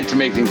 And to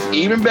make things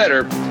even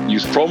better,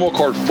 use promo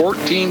code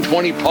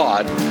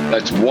 1420POD,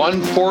 that's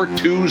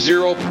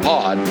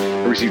 1420POD,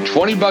 and receive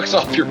 $20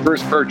 off your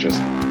first purchase.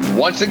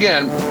 Once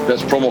again,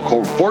 that's promo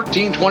code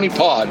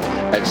 1420POD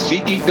at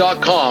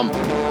SeatGeek.com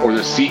or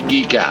the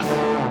SeatGeek app.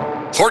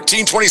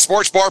 1420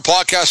 Sports Bar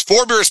Podcast,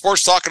 4 Beer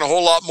Sports Talk, and a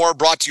whole lot more,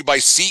 brought to you by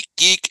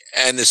SeatGeek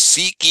and the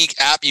SeatGeek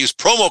app. Use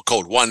promo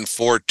code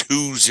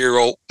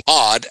 1420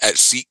 pod at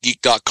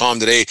SeatGeek.com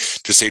today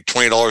to save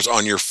 $20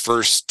 on your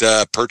first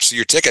purchase of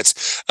your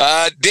tickets.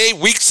 Dave,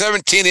 week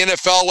 17, the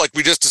NFL, like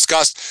we just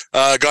discussed,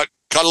 got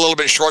cut a little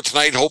bit short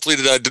tonight. Hopefully,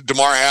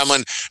 DeMar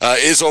Hamlin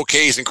is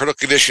okay. He's in critical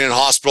condition in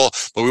hospital,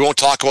 but we won't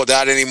talk about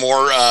that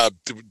anymore.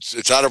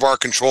 It's out of our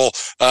control.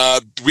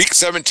 Week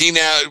 17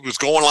 was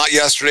going a lot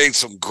yesterday.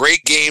 Some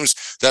great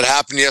games that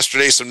happened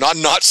yesterday. Some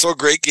not so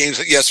great games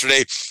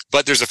yesterday,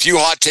 but there's a few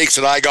hot takes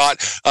that I got.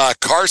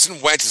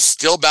 Carson Wentz is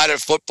still bad at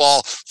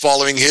football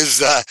following his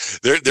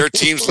their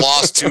team's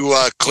loss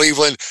to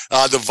Cleveland.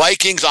 The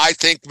Vikings, I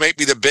think, might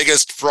be the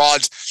biggest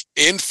frauds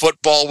in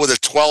football with a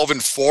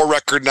 12-4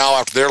 record now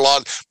after their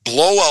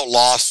blowout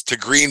loss to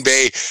Green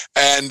Bay.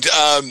 And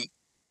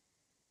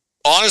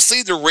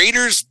honestly, the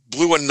Raiders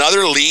blew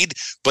another lead,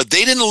 but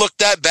they didn't look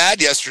that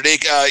bad yesterday,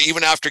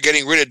 even after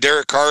getting rid of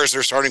Derek Carr as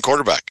their starting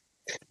quarterback.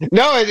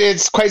 No,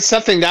 it's quite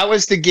something. That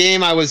was the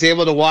game I was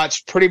able to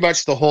watch pretty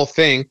much the whole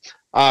thing,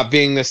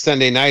 being the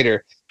Sunday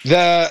nighter.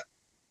 The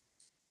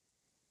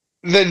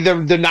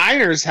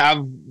Niners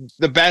have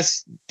the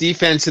best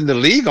defense in the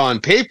league on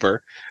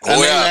paper.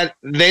 And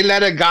they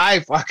let a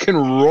guy fucking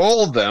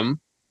roll them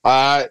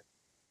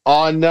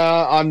on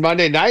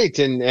Monday night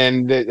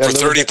and for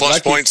 30 plus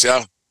points.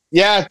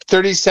 Yeah,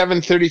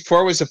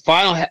 37-34 was the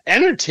final.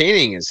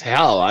 Entertaining as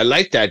hell. I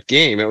liked that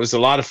game. It was a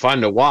lot of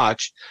fun to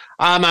watch.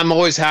 I'm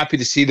always happy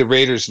to see the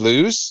Raiders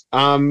lose.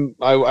 I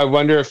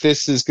wonder if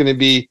this is going to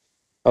be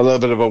a little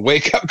bit of a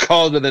wake-up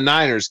call to the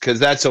Niners, because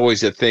that's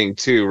always a thing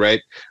too, right?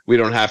 We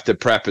don't have to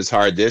prep as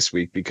hard this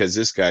week because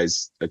this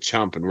guy's a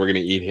chump and we're going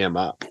to eat him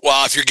up.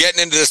 Well, if you're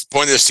getting into this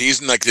point of the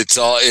season, like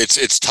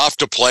it's tough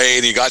to play,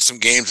 and you got some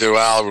games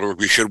that,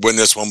 we should win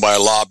this one by a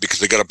lot because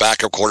they got a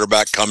backup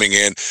quarterback coming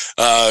in,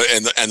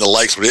 and the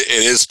likes. But it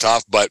is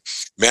tough. But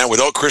man,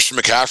 without Christian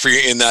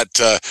McCaffrey in that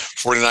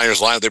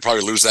 49ers lineup, they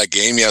probably lose that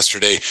game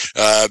yesterday.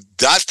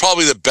 That's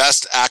probably the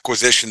best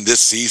acquisition this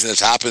season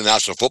that's happened in the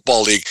National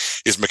Football League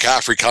is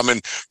McCaffrey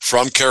coming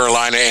from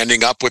Carolina,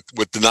 ending up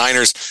with the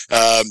Niners.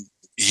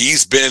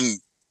 He's been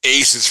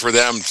aces for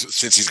them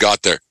since he's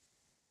got there.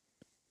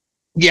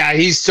 Yeah,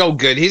 he's so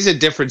good. He's a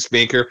difference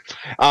maker.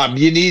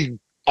 You need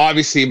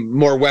obviously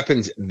more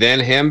weapons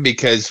than him,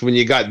 because when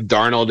you got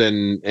Darnold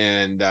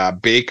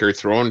and Baker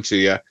thrown to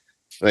you,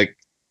 like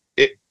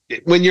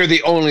when you're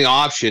the only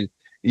option,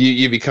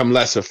 you become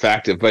less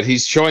effective. But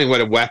he's showing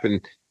what a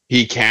weapon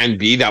he can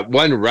be. That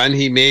one run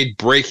he made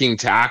breaking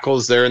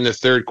tackles there in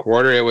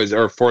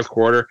the fourth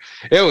quarter.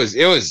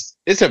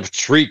 It's a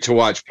treat to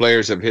watch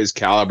players of his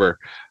caliber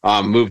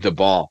move the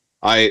ball.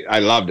 I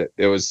loved it.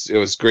 It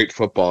was great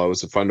football. It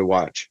was fun to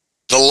watch.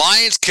 The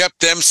Lions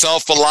kept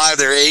themselves alive.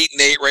 They're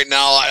 8-8 right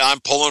now. I'm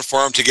pulling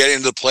for them to get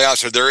into the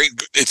playoffs.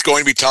 It's going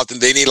to be tough, and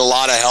they need a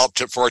lot of help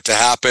for it to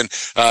happen.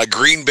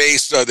 Green Bay,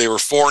 they were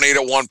 4-8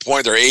 at one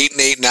point. They're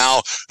 8-8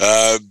 now.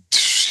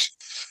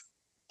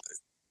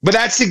 But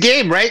that's the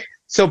game, right?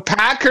 So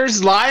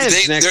Packers,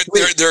 Lions next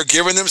week. They're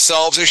giving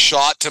themselves a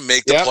shot to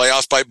make the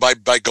playoffs by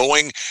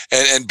going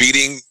and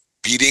beating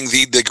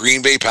the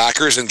Green Bay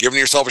Packers and giving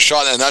yourself a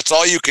shot. And that's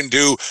all you can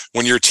do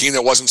when you're a team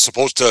that wasn't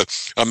supposed to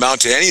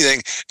amount to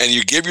anything, and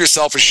you give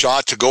yourself a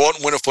shot to go out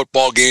and win a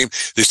football game.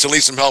 They still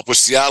need some help with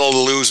Seattle to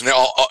lose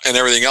and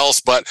everything else.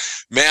 But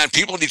man,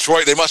 people in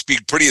Detroit, they must be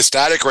pretty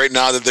ecstatic right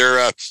now that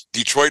their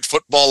Detroit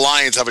football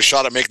Lions have a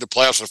shot at making the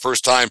playoffs for the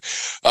first time.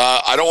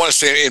 I don't want to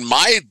say in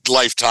my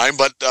lifetime,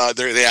 but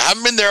they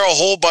haven't been there a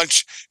whole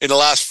bunch in the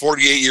last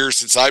 48 years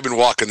since I've been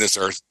walking this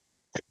earth.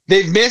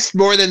 They've missed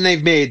more than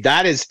they've made.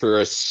 That is for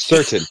a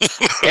certain.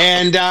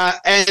 and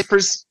not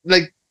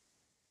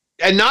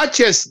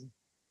just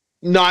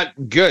not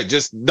good,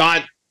 just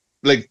not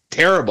like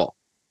terrible.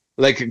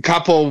 Like a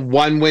couple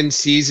 1-win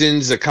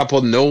seasons, a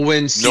couple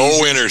no-win seasons.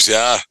 No winners,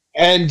 yeah.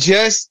 And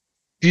just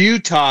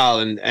futile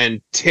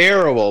and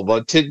terrible.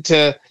 But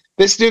to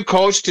this new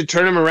coach to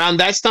turn him around,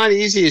 that's not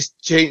easy. Is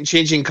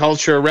changing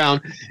culture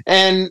around.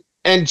 And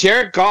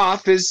Jared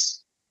Goff is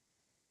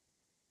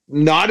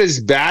not as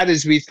bad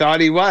as we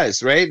thought he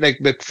was, right? Like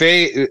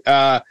McVay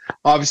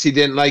obviously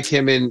didn't like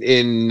him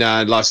in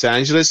Los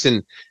Angeles,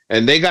 and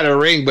they got a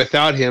ring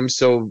without him.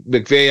 So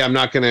McVay, I'm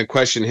not going to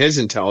question his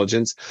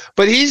intelligence,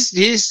 but he's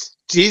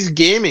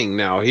gaming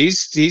now.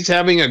 He's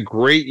having a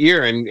great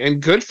year,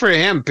 and good for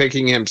him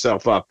picking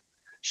himself up,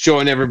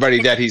 showing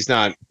everybody that he's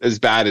not as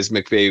bad as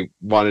McVay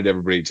wanted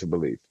everybody to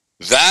believe.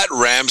 That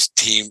Rams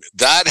team,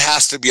 that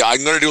has to be.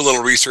 I'm going to do a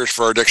little research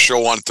for our next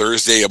show on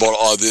Thursday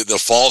about the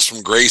falls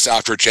from grace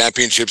after a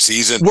championship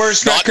season.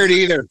 Worst record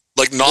either.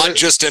 Like not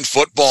just in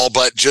football,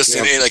 but just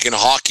in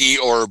hockey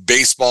or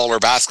baseball or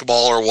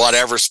basketball or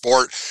whatever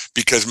sport.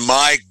 Because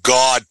my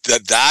God,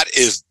 that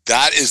is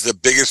the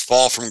biggest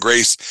fall from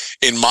grace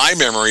in my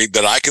memory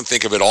that I can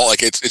think of at all.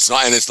 Like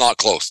it's not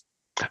close.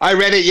 I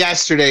read it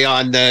yesterday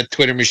on the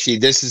Twitter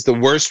machine. This is the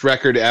worst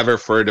record ever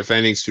for a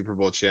defending Super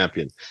Bowl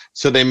champion.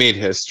 So they made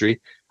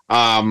history.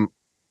 Obviously,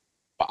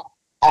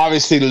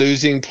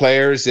 losing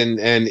players and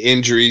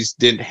injuries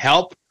didn't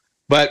help.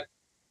 But,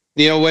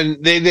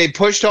 when they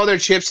pushed all their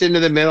chips into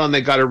the middle and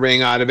they got a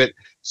ring out of it.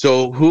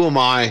 So who am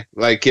I?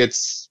 Like,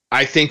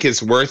 I think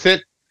it's worth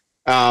it.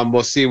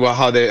 We'll see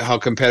how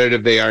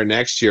competitive they are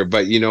next year.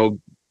 But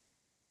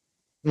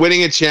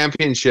winning a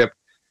championship,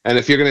 and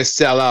if you're going to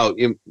sell out,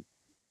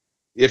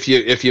 if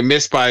you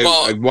miss by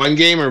one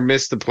game or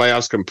miss the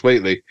playoffs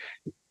completely,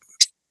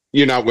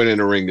 you're not winning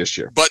a ring this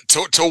year. But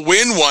to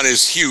win one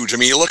is huge. I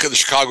mean, you look at the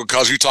Chicago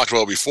Cubs we talked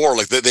about before,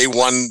 like they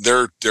won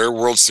their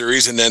World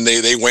Series, and then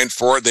they went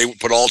for it. They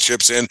put all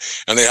chips in,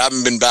 and they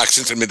haven't been back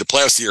since they made the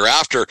playoffs the year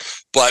after.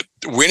 But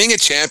winning a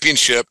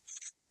championship,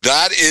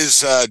 that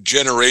is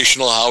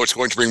generational, how it's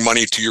going to bring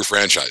money to your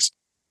franchise.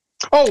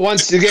 Oh,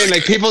 once again,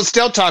 like people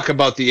still talk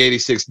about the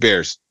 86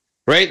 Bears,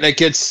 right? Like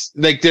it's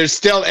like there's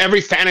still every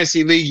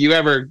fantasy league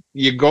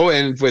you go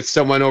in with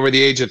someone over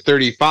the age of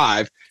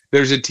 35.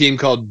 There's a team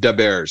called the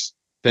Bears.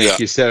 Thank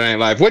you, Saturday Night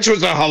Live, which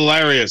was a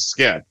hilarious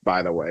skit,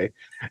 by the way.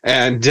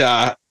 And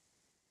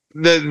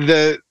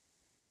they're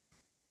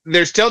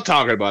still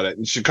talking about it.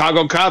 And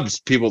Chicago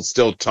Cubs, people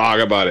still talk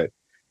about it.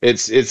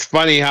 It's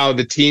funny how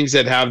the teams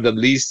that have the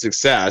least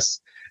success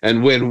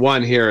and win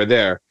one here or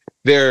there,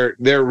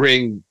 their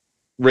ring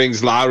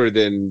rings louder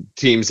than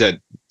teams that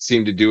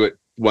seem to do it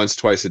once,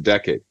 twice a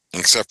decade.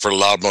 Except for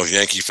loudmouth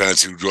Yankee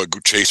fans who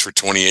chase for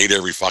 28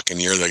 every fucking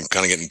year. They're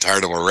kind of getting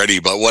tired of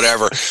already, but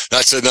whatever.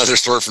 That's another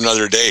story for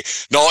another day.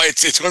 No,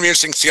 it's going to be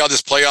interesting to see how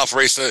this playoff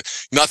race,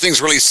 nothing's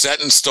really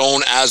set in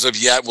stone as of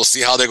yet. We'll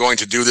see how they're going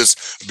to do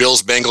this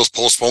Bills-Bengals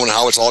postpone,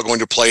 how it's all going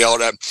to play out.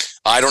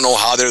 I don't know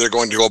how they're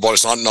going to go about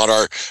it. It's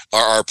not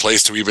our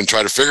place to even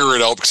try to figure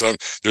it out,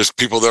 because there's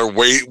people that are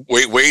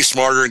way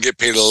smarter and get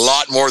paid a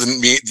lot more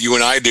than you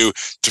and I do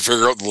to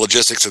figure out the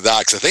logistics of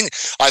that.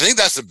 Because I think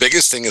that's the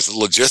biggest thing, is the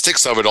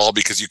logistics of it all,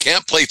 because you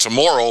can't play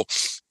tomorrow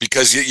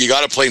because you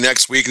got to play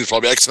next week, and there's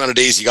probably X amount of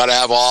days you got to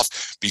have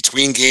off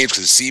between games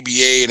because of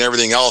CBA and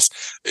everything else.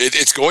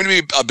 It's going to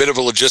be a bit of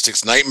a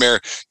logistics nightmare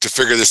to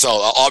figure this out.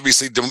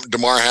 Obviously,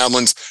 Damar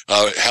Hamlin's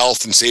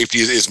health and safety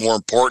is more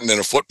important than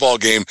a football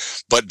game.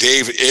 But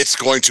Dave, it's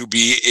going to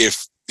be,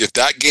 if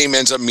that game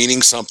ends up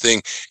meaning something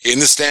in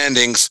the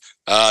standings,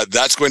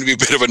 that's going to be a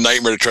bit of a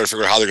nightmare to try to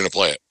figure out how they're going to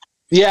play it.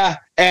 Yeah,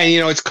 and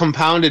it's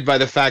compounded by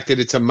the fact that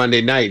it's a Monday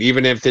night.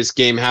 Even if this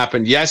game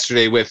happened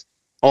yesterday with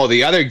all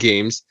the other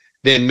games,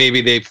 then maybe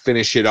they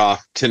finish it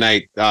off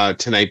tonight.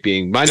 Tonight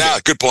being Monday. Yeah,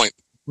 good point.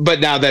 But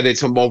now that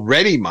it's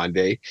already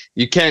Monday,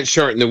 you can't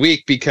shorten the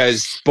week,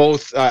 because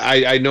both.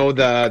 I know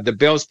the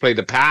Bills play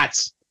the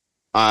Pats.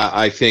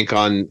 I think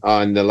on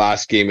the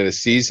last game of the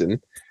season,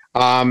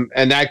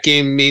 and that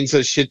game means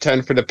a shit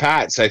ton for the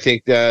Pats. I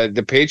think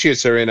the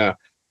Patriots are in a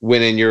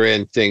win and you're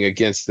in thing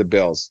against the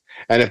Bills.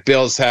 And if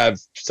Bills have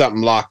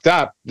something locked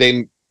up,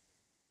 they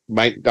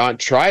might not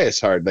try as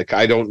hard. Like,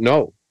 I don't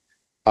know.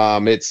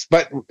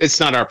 But it's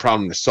not our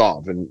problem to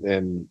solve. And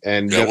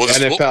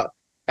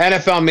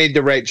NFL made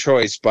the right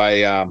choice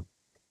by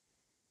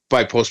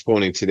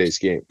postponing today's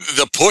game.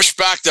 The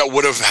pushback that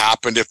would have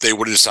happened if they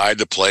would have decided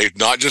to play,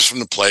 not just from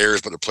the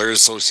players, but the Players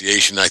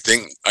Association, I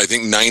think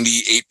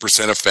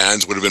 98% of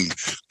fans would have been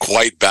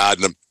quite bad.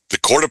 And the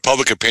court of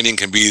public opinion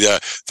can be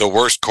the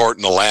worst court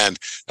in the land,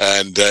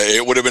 and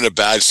it would have been a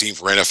bad scene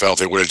for NFL if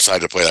they would have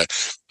decided to play that.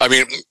 I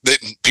mean,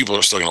 people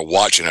are still going to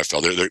watch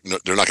NFL.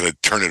 They're not going to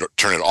turn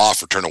it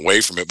off or turn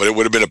away from it, but it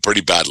would have been a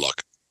pretty bad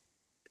look.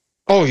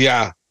 Oh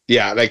yeah,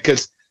 like,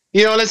 because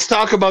let's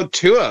talk about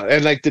Tua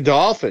and like the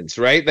Dolphins,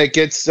 right? Like,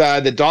 it's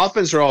the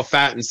Dolphins are all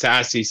fat and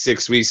sassy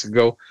 6 weeks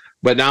ago,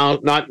 but now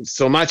not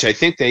so much. I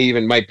think they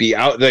even might be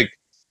out. Like,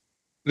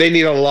 they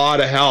need a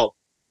lot of help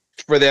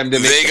for them to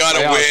make they got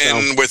to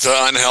win now with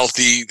an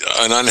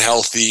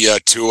unhealthy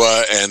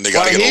Tua, and they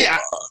got to get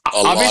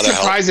a lot of help. I'll be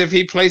surprised if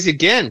he plays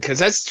again, because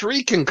that's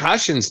 3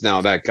 concussions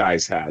now that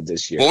guy's had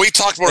this year. Well, we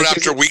talked about it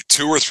after week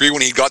 2 or 3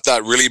 when he got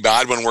that really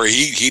bad one where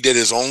he did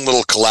his own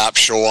little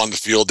collapse show on the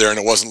field there, and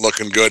it wasn't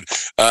looking good.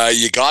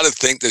 You got to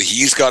think that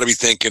he's got to be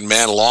thinking,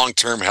 man,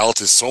 long-term health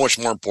is so much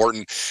more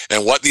important,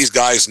 and what these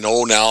guys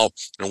know now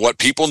and what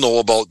people know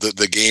about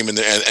the game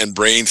and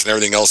brains and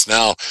everything else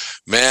now,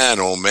 man,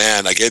 oh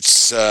man, like,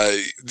 it's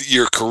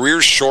your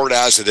career's short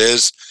as it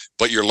is,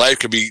 but your life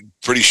could be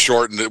pretty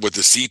short with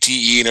the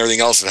CTE and everything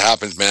else that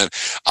happens, man.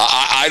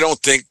 I don't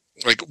think,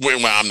 like, well,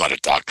 I'm not a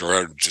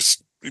doctor,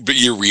 but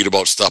you read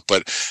about stuff,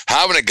 but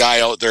having a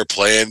guy out there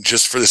playing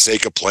just for the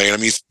sake of playing, I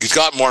mean, he's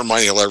got more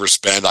money he'll ever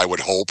spend, I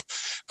would hope,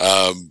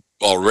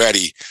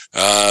 already.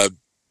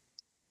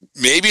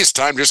 Maybe it's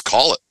time to just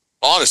call it,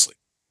 honestly.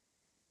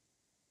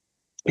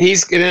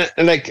 He's gonna,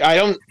 like,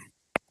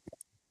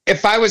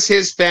 if I was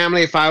his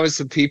family, if I was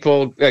the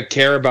people that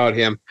care about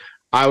him,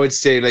 I would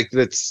say, like,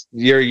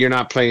 you're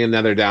not playing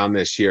another down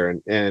this year.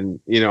 And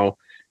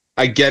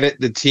I get it.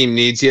 The team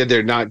needs you.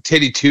 They're not.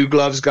 Teddy Two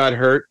Gloves got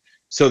hurt,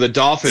 so the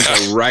Dolphins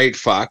are right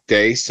fucked,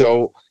 eh?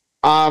 So,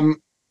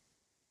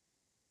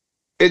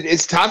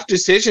 it's tough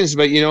decisions,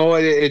 but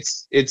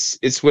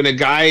it's when a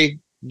guy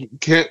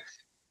can't.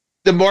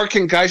 The more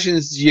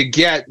concussions you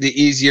get,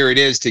 the easier it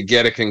is to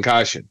get a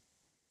concussion.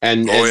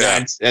 And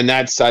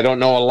that's I don't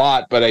know a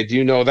lot, but I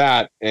do know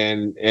that.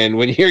 And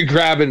when you're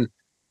grabbing,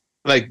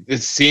 like, it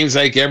seems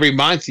like every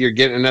month you're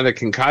getting another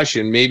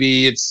concussion,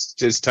 maybe it's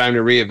just time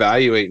to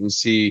reevaluate and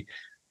see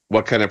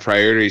what kind of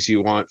priorities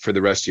you want for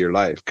the rest of your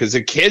life. Because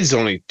the kid's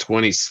only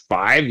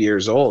 25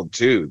 years old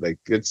too. Like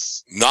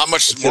it's not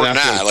much more than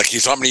that. Like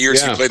he's how many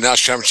years he played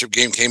national championship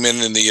game, came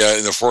in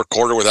the fourth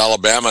quarter with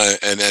Alabama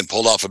and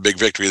pulled off a big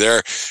victory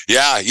there.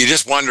 Yeah, you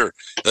just wonder.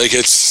 Like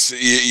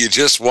you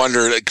just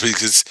wonder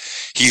because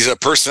he's a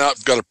person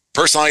got a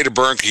personality to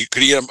burn.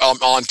 Could he get him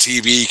on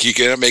TV? He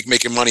could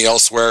making money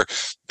elsewhere,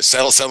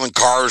 selling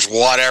cars,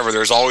 whatever.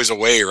 There's always a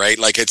way, right?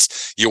 Like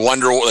you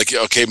wonder, like,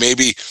 okay,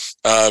 maybe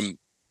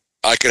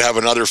I could have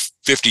another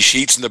 50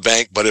 sheets in the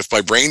bank, but if my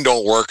brain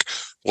don't work,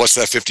 what's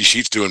that 50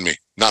 sheets doing me?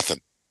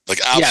 Nothing. Like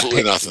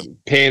absolutely nothing.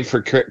 Paying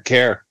for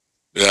care.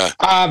 Yeah.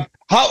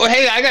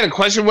 Hey, I got a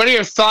question. What are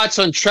your thoughts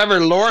on Trevor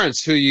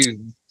Lawrence, who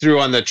you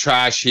threw on the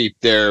trash heap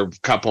there a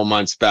couple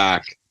months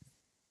back?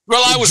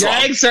 Well, I was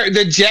wrong.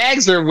 The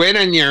Jags are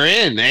winning. You're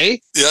in, eh?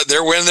 Yeah,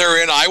 they're winning.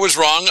 They're in. I was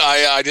wrong.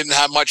 I didn't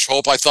have much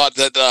hope. I thought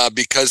that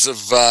because of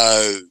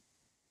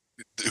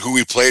who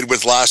we played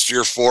with last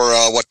year for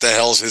what the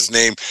hell's his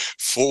name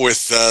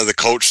with the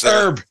coach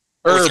there.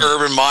 With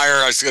Urban Meyer,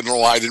 I don't know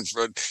why I didn't.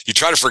 You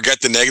try to forget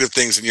the negative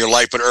things in your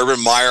life, but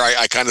Urban Meyer,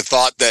 I kind of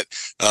thought that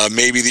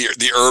maybe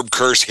the Herb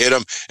curse hit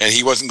him, and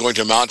he wasn't going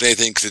to amount to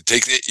anything because it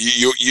takes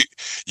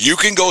you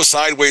can go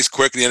sideways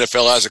quick in the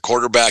NFL as a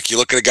quarterback. You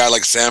look at a guy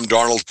like Sam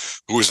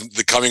Darnold, who was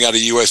coming out of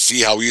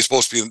USC, how he's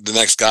supposed to be the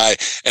next guy,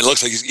 and it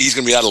looks like he's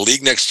going to be out of the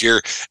league next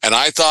year. And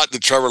I thought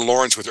that Trevor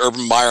Lawrence with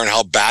Urban Meyer and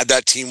how bad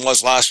that team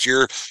was last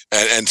year,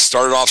 and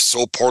started off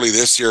so poorly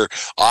this year,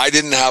 I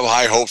didn't have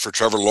high hopes for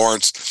Trevor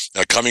Lawrence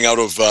coming out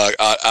of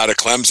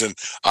Clemson.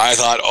 I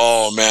thought,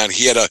 oh man,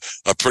 he had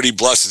a pretty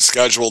blessed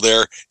schedule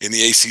there in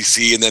the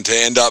ACC, and then to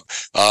end up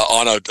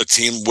on a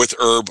team with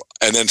Herb,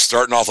 and then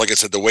starting off, like I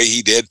said, the way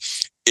he did,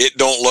 it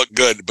don't look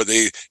good. But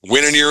they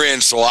win and you're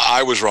in, so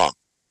I was wrong.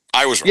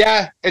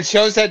 Yeah, it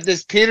shows that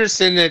this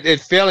Peterson at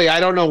Philly, I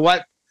don't know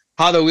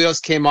how the wheels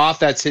came off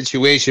that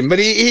situation, but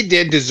he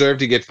did deserve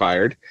to get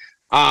fired.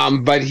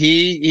 But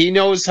he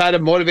knows how to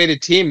motivate a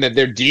team, that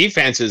their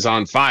defense is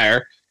on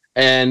fire.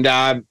 And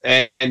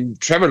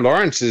Trevor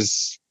Lawrence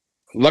is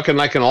looking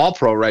like an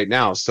all-pro right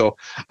now. So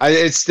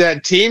it's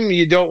that team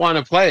you don't want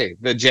to play,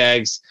 the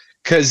Jags,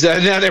 because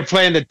now they're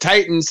playing the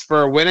Titans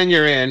for a win and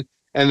you're in,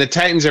 and the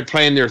Titans are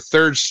playing their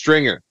third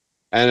stringer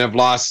and have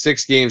lost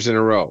 6 games in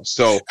a row.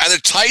 So, and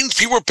the Titans,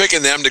 people were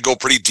picking them to go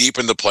pretty deep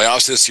in the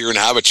playoffs this year and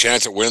have a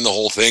chance at winning the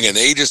whole thing, and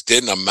they just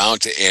didn't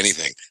amount to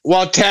anything.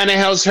 Well,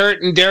 Tannehill's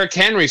hurt and Derrick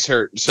Henry's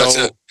hurt. So that's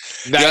it.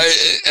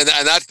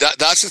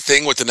 That's the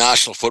thing with the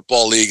National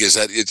Football League is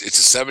that it's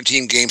a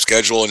 17-game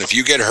schedule, and if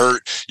you get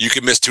hurt, you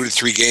can miss 2 to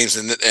 3 games,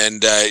 and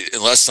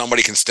unless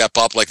somebody can step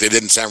up like they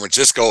did in San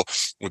Francisco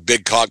with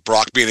Big Cock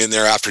Brock being in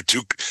there after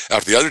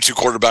the other 2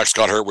 quarterbacks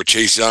got hurt with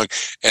Chase Young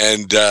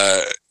and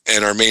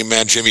our main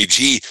man Jimmy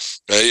G.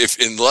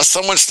 Unless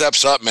someone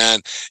steps up,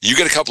 man, you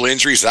get a couple of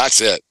injuries,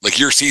 that's it. Like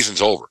your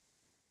season's over.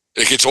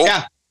 Like it's over.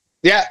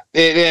 Yeah,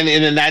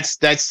 and that's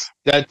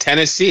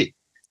Tennessee,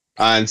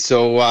 and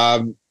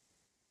so.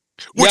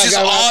 Which is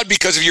odd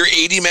because of your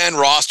 80-man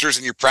rosters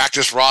and your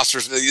practice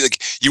rosters.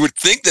 Like you would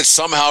think that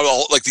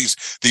somehow, like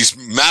these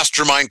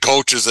mastermind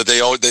coaches that they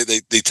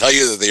tell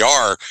you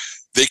that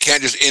they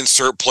can't just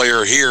insert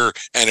player here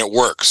and it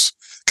works.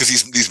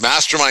 Because these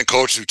mastermind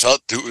coaches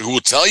who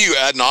will tell you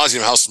ad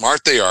nauseum how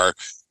smart they are,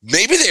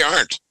 maybe they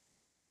aren't.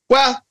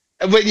 Well,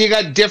 but you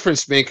got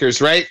difference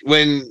makers, right?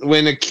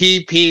 When a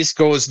key piece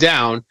goes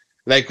down,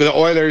 like with the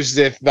Oilers,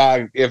 if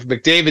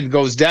McDavid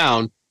goes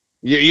down,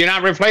 you're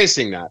not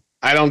replacing that.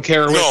 I don't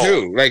care with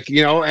who, like,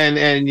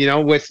 and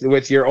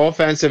with your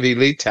offensive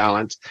elite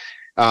talent,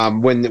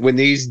 when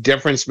these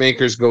difference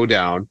makers go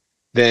down,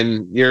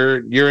 then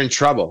you're in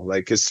trouble.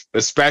 Like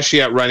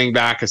especially at running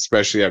back,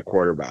 especially at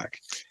quarterback.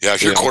 Yeah,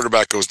 if your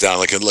quarterback goes down,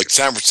 like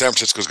San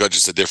Francisco's got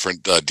just a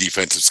different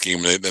defensive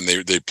scheme, and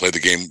they play the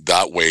game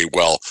that way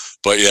well.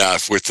 But yeah,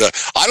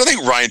 I don't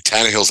think Ryan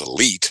Tannehill's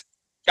elite.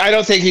 I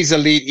don't think he's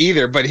elite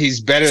either, but he's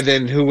better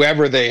than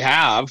whoever they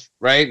have,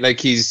 right?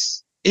 Like he's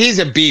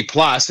a B+,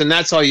 and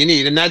that's all you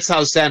need. And that's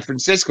how San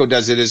Francisco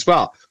does it as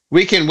well.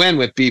 We can win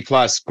with B+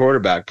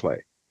 quarterback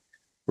play,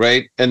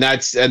 right? And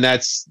that's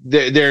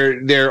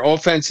their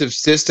offensive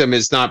system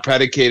is not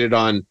predicated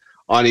on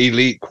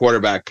elite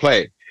quarterback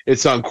play.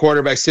 It's on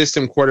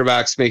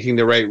quarterbacks making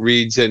the right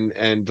reads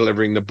and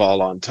delivering the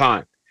ball on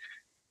time.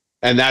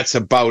 And that's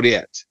about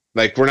it.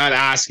 Like we're not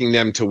asking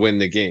them to win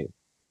the game.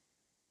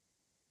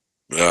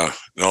 Yeah,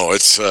 no,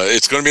 it's going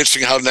to be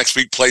interesting how next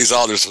week plays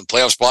out. There's some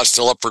playoff spots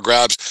still up for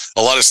grabs.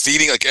 A lot of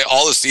seeding, like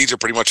all the seeds are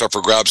pretty much up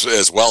for grabs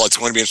as well. It's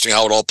going to be interesting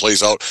how it all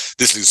plays out.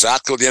 This is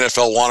exactly what the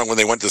NFL wanted when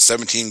they went to the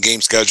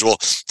 17-game schedule.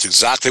 It's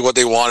exactly what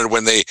they wanted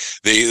when they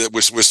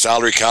with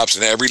salary caps,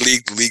 and every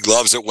league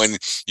loves it when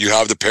you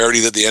have the parity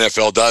that the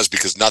NFL does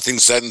because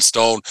nothing's set in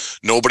stone.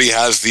 Nobody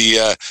has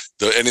the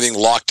anything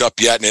locked up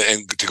yet,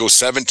 and to go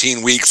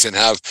 17 weeks and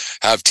have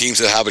teams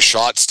that have a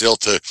shot still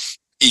to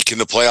eke in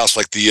the playoffs,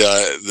 like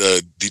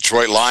the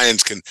Detroit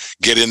Lions can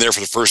get in there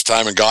for the first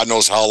time and God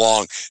knows how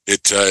long.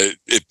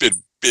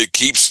 It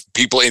keeps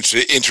people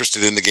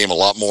interested in the game a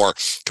lot more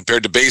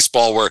compared to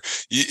baseball, where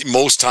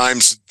most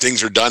times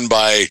things are done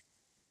by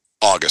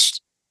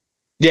August.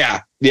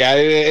 Yeah,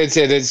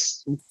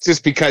 it's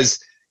just because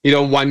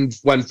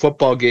one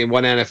football game,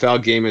 one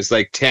NFL game is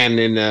like 10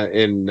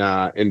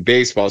 in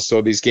baseball,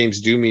 so these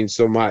games do mean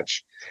so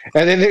much.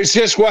 And then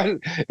there's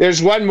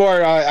one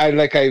more.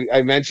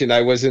 I mentioned,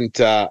 I wasn't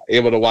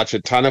able to watch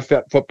a ton of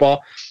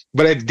football,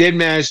 but I did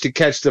manage to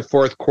catch the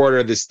fourth quarter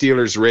of the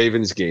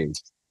Steelers-Ravens game.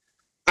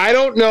 I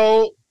don't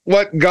know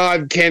what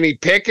God Kenny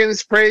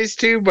Pickens prays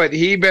to, but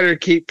he better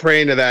keep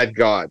praying to that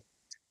God,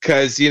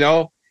 because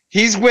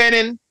he's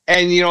winning.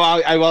 And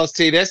I will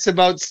say this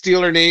about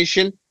Steeler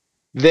Nation: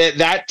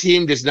 that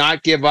team does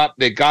not give up.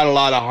 They got a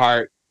lot of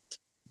heart,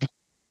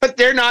 but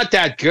they're not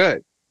that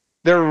good.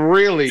 They're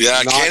really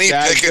not Kenny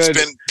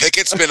that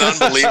Pickett's been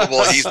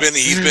unbelievable.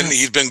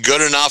 He's been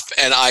good enough,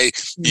 and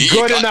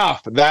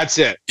enough. That's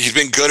it. He's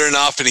been good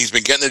enough, and he's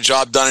been getting the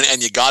job done.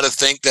 And you got to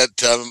think that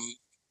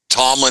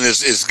Tomlin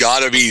is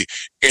got to be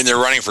in their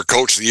running for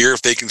coach of the year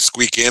if they can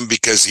squeak in,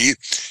 because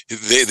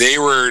they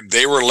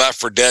were left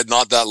for dead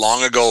not that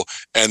long ago,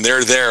 and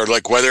they're there.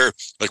 Like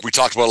we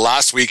talked about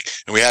last week,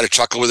 and we had a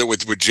chuckle with it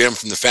with Jim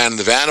from the Fan in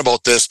the Van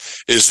about this,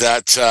 is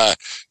that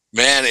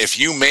man, if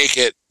you make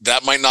it,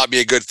 that might not be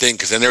a good thing,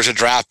 because then there's a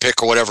draft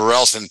pick or whatever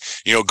else, and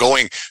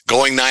going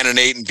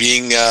 9-8 and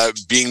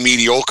being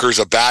mediocre is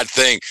a bad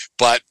thing.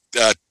 But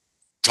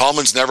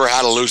Tomlin's never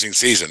had a losing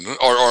season,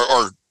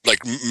 or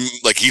like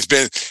he's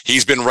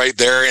been right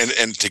there,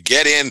 and to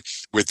get in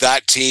with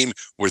that team,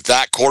 with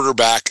that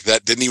quarterback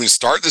that didn't even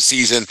start the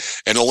season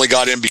and only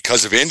got in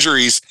because of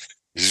injuries,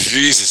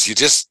 Jesus, you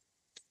just,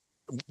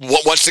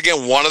 once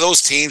again, one of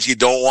those teams you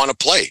don't want to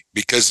play,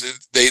 because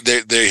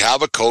they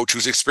have a coach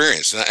who's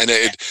experienced,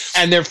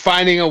 and they're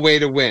finding a way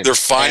to win. They're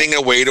finding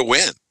a way to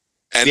win.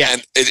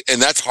 And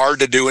that's hard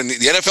to do in the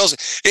NFL.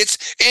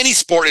 It's any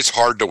sport. It's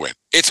hard to win.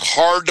 It's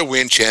hard to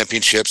win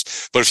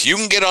championships. But if you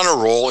can get on a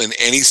roll in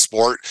any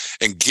sport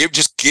and give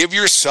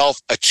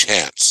yourself a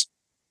chance,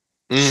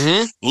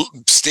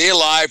 stay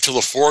alive till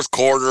the fourth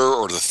quarter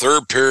or the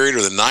third period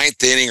or the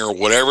ninth inning or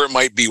whatever it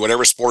might be,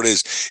 whatever sport it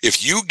is.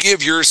 If you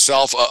give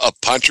yourself a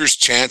puncher's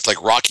chance, like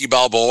Rocky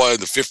Balboa in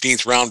the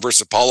 15th round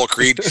versus Apollo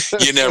Creed,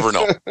 you never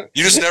know.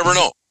 You just never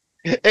know.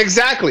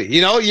 Exactly.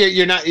 You're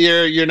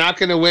not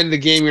going to win the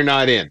game you're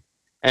not in.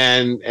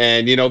 And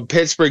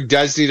Pittsburgh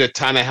does need a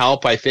ton of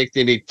help. I think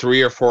they need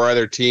 3 or 4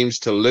 other teams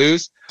to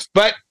lose,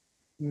 but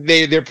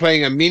they're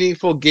playing a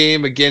meaningful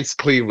game against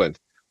Cleveland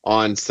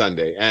on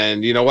Sunday.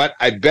 And you know what?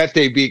 I bet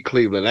they beat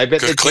Cleveland. I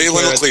bet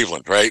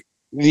Cleveland, right?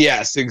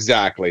 Yes,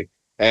 exactly.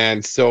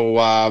 And so,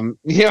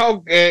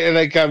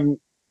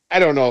 I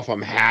don't know if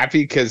I'm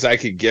happy, because I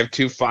could give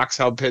 2 fucks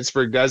how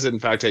Pittsburgh does it. In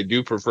fact, I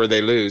do prefer they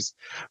lose.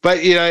 But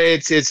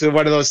it's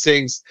one of those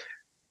things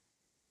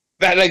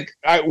that,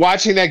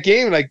 watching that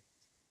game,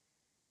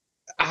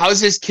 how's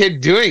this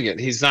kid doing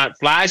it? He's not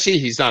flashy.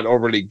 He's not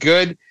overly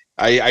good.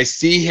 I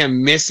see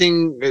him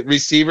missing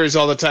receivers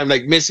all the time,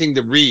 missing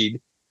the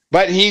read.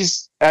 But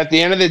he's, at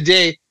the end of the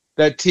day,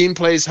 that team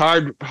plays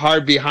hard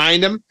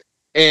behind him,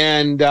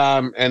 and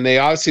they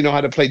obviously know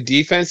how to play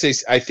defense.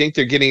 I think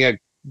they're getting a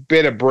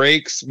bit of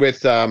breaks with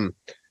the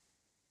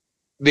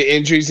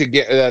injuries of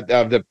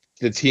the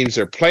teams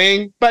they're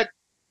playing, but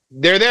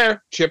they're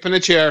there, chipping a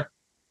chair.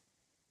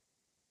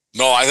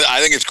 No,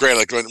 I think it's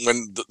great.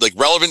 When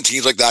relevant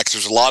teams like that, because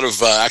there's a lot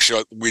of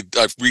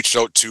I've reached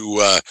out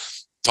to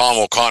Tom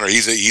O'Connor.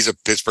 He's a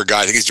Pittsburgh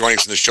guy. I think he's joining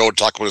us in the show to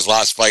talk about his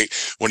last fight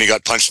when he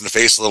got punched in the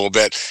face a little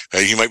bit.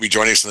 He might be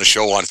joining us in the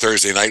show on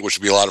Thursday night, which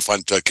would be a lot of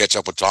fun to catch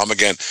up with Tom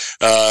again.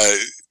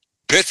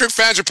 Pittsburgh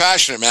fans are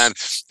passionate, man,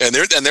 and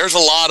there's a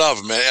lot of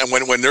them. And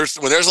when there's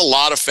a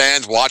lot of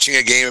fans watching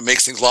a game, it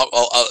makes things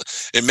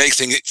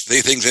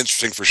things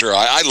interesting for sure.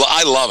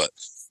 I love it.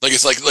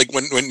 It's like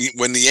when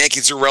the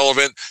Yankees are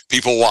relevant,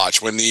 people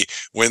watch. When the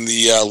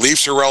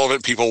Leafs are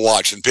relevant, people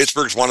watch. And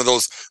Pittsburgh's one of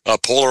those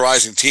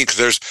polarizing teams,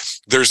 because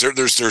there's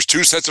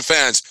 2 sets of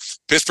fans: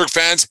 Pittsburgh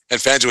fans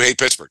and fans who hate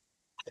Pittsburgh.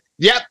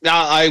 Yep,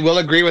 I will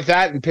agree with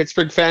that. And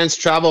Pittsburgh fans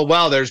travel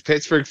well. There's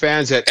Pittsburgh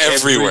fans at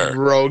everywhere. Every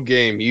road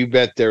game. You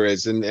bet there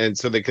is. And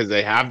so because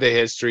they have the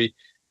history,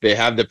 they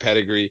have the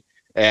pedigree,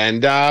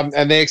 and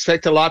they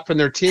expect a lot from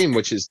their team,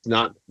 which is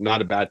not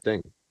a bad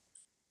thing.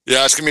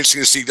 Yeah, it's gonna be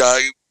interesting to see.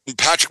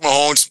 Patrick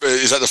Mahomes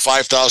is at the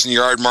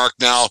 5,000-yard mark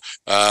now.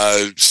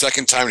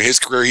 Second time in his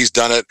career he's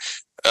done it.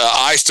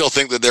 I still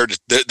think that they're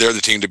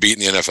the team to beat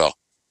in the NFL,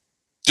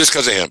 just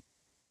because of him.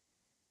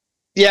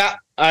 Yeah,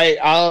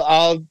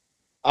 I'll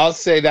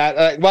say that.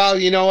 I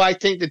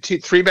think the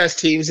 3 best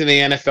teams in the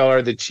NFL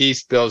are the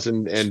Chiefs, Bills,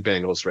 and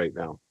Bengals right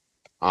now.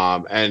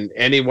 And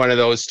any one of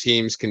those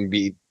teams can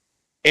beat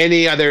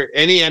any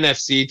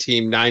NFC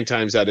team 9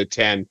 times out of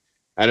 10.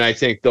 And I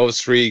think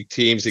those 3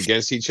 teams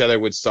against each other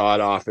would saw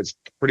it off. It's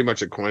pretty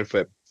much a coin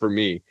flip for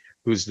me,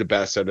 who's the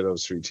best out of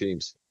those 3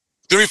 teams.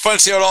 It's going to be fun to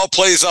see how it all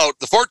plays out.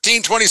 The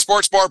 1420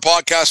 Sports Bar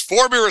Podcast,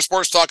 4 Beer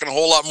Sports Talk, and a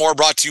whole lot more,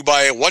 brought to you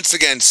by, once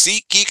again,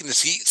 SeatGeek and the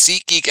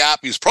SeatGeek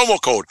app. Use promo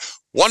code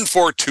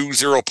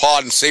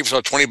 1420pod and save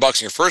yourself $20 on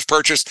your first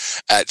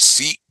purchase at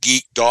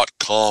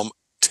SeatGeek.com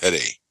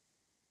today.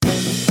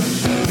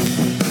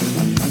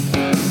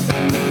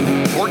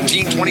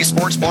 1420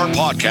 Sports Bar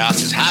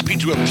Podcast is happy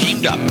to have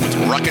teamed up with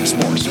Rucket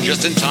Sports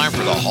just in time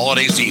for the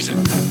holiday season.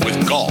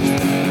 With golf,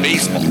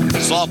 baseball,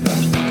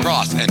 softball,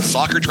 lacrosse, and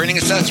soccer training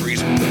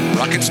accessories,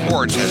 Rucket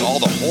Sports has all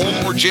the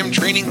home or gym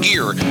training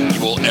gear you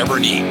will ever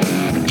need.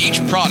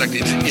 Each product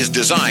is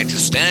designed to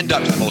stand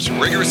up to the most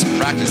rigorous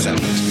practice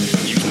sessions.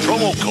 Use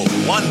promo code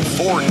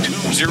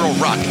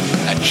 1420RUCK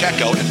at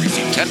checkout and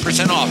receive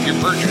 10% off your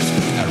purchase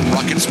at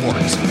Rucket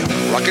Sports.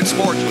 Rucket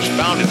Sports was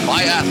founded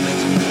by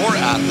athletes for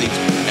athletes,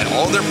 and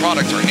all their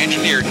products are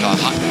engineered to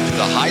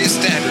the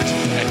highest standards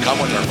and come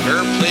with our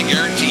fair play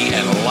guarantee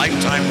and a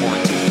lifetime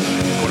warranty.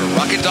 Go to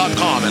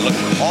Rucket.com and look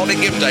for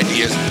holiday gift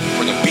ideas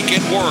for the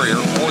weekend warrior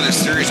or the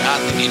serious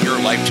athlete in your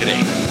life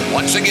today.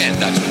 Once again,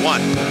 that's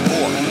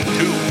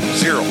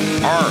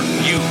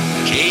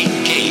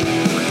 1420RUKK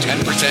for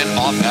 10%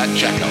 off at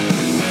checkout.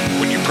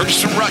 When you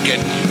purchase from Rucket,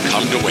 you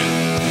come to win.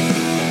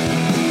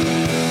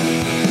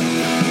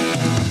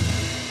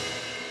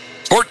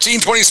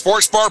 1420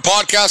 Sports Bar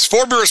Podcast,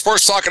 for beer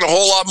sports talk and a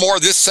whole lot more.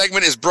 This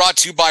segment is brought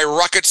to you by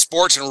Rucket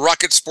Sports and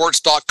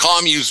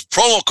RucketSports.com. Use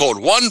promo code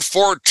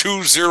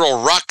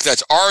 1420RUCK.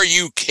 That's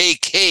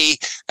RUKK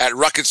at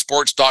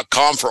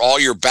RucketSports.com for all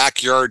your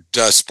backyard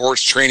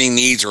sports training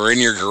needs, or in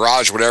your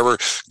garage, whatever.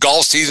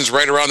 Golf season's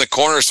right around the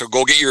corner, so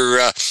go get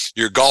your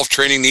golf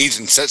training needs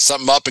and set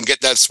something up and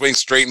get that swing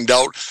straightened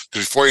out.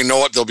 Because before you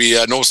know it, there'll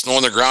be no snow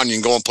on the ground. You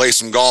can go and play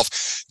some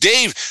golf.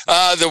 Dave,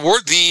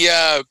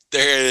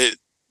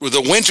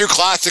 the Winter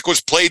Classic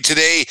was played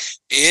today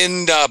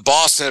in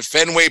Boston at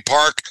Fenway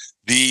Park.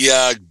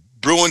 The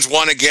Bruins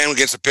won again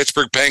against the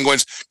Pittsburgh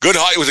Penguins.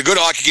 It was a good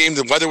hockey game.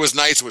 The weather was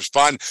nice. It was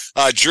fun.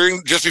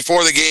 Just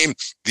before the game,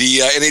 the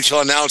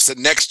NHL announced that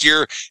next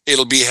year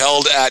it'll be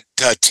held at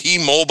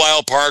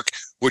T-Mobile Park,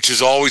 which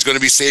is always going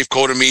to be safe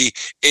code to me,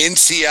 in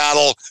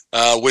Seattle,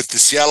 with the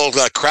Seattle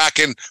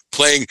Kraken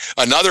playing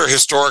another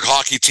historic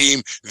hockey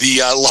team, the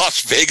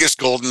Las Vegas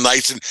Golden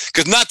Knights.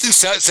 Because nothing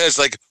says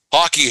like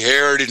hockey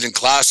heritage and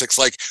classics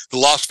like the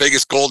Las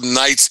Vegas Golden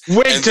Knights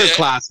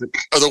Classic,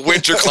 or the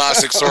Winter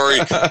Classic, sorry,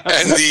 and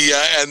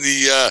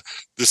the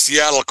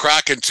Seattle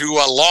Kraken, two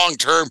long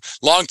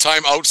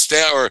time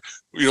outstanding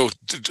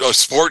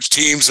sports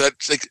teams that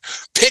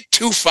pick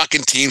two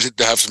fucking teams that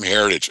have some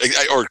heritage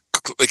or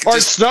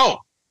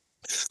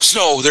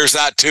Snow, there's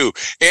that too.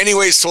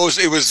 Anyway, so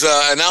it was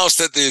announced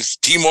that the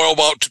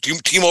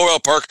T-Mobile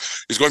Park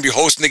is going to be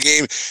hosting the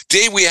game.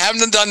 Dave, we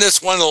haven't done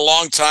this one in a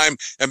long time,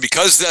 and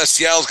because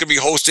Seattle's going to be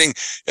hosting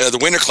the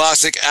Winter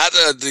Classic at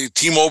the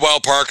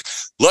T-Mobile Park,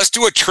 let's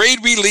do a trade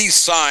release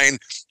sign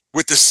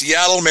with the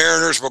Seattle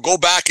Mariners. We'll go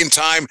back in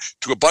time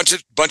to a bunch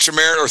of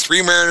Mariners, or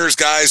three Mariners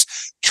guys.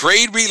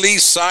 Trade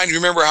release sign.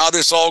 Remember how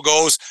this all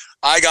goes?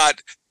 I got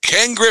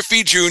Ken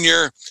Griffey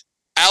Jr.,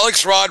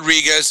 Alex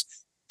Rodriguez,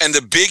 and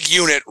the big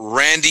unit,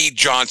 Randy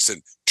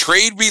Johnson.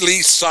 Trade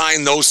release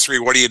sign those three.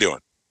 What are you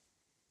doing?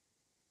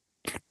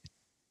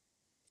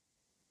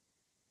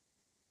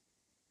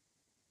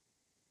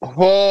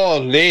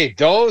 Holy,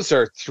 those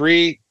are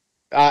three.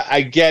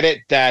 I get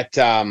it that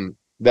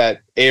that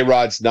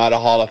A-Rod's not a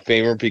Hall of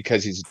Famer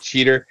because he's a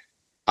cheater.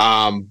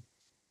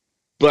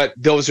 But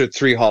those are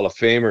three Hall of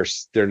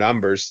Famers. Their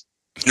numbers.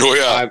 Oh,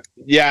 yeah.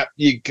 Yeah,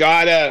 you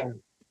gotta.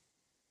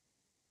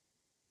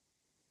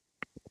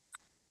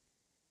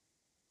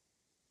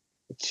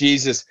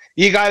 Jesus,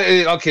 you got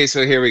it. Okay,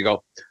 so here we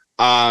go.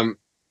 I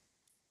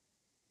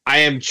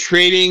am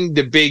trading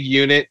the big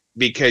unit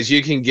because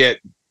you can get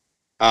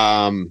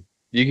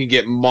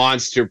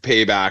monster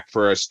payback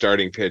for a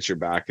starting pitcher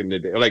back in the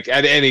day. Like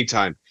at any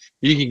time,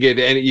 you can get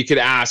any. You could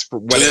ask for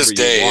whatever to this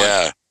day, you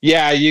want.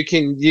 Yeah, you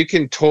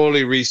can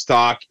totally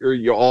restock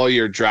all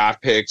your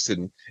draft picks,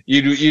 and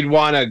you'd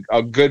want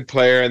a good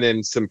player and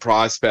then some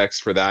prospects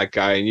for that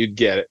guy, and you'd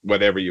get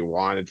whatever you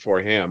wanted for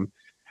him,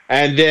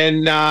 and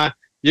then.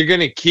 You're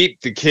going to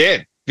keep the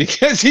kid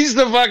because he's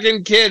the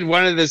fucking kid.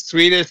 One of the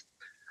sweetest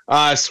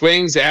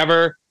swings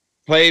ever.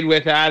 Played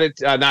with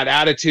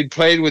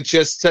played with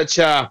just such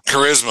a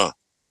charisma.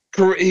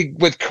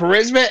 With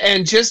charisma,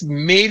 and just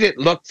made it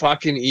look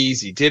fucking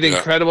easy. Did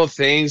incredible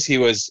things. He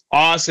was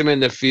awesome in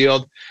the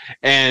field.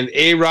 And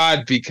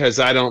A-Rod, because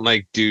I don't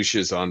like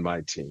douches on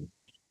my team.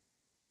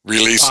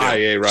 Release him.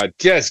 A-Rod,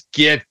 just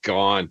get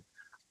gone.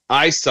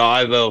 I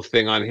saw a little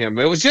thing on him.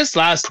 It was just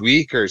last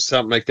week or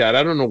something like that.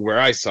 I don't know where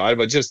I saw it,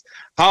 but just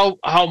how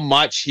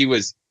much he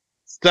was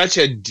such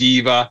a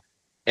diva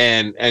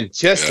and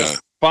just a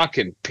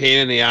fucking pain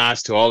in the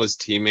ass to all his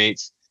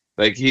teammates.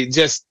 Like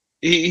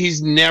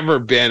he's never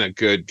been a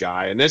good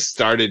guy. And this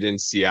started in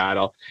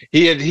Seattle.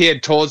 He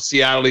had told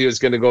Seattle he was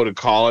going to go to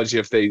college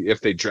if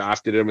they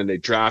drafted him, and they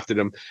drafted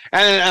him.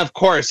 And of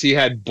course he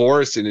had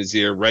Boris in his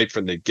ear right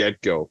from the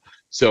get-go.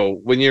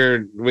 So when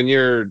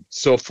you're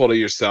so full of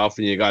yourself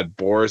and you got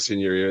Boris in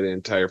your ear the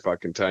entire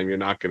fucking time, you're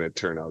not going to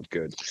turn out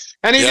good.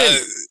 And he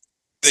didn't.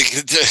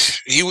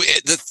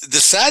 The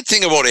sad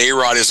thing about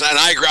A-Rod is, and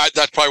I agree,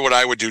 that's probably what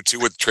I would do too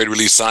with trade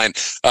release sign.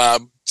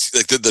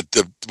 Like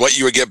the what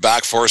you would get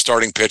back for a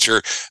starting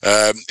pitcher,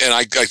 and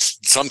I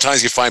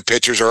sometimes you find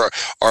pitchers are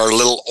a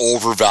little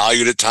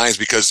overvalued at times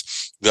because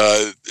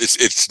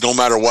it's no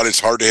matter what, it's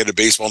hard to hit a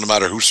baseball no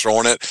matter who's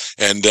throwing it.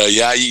 And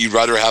you'd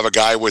rather have a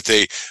guy with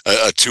a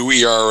 2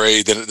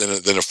 ERA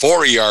than a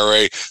 4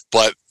 ERA,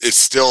 but it's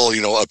still,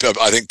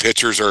 I think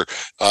pitchers are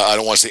I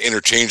don't want to say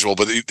interchangeable,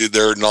 but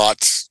they're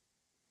not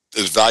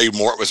is valued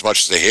more as much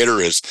as the hitter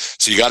is.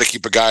 So you got to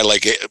keep a guy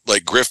like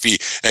Griffey.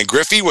 And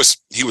Griffey was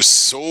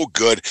so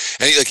good.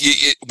 And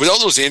with all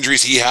those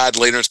injuries he had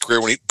later in his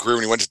career when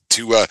he went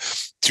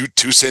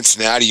to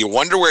Cincinnati, you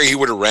wonder where he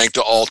would have ranked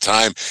all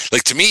time.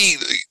 Like, to me,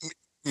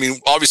 I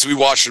mean, obviously we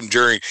watched him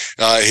during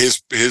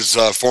his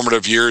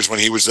formative years when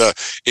he was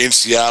in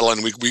Seattle,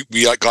 and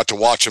we got to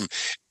watch him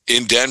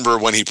in Denver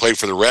when he played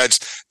for the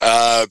Reds.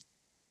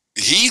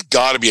 He's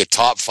got to be a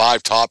top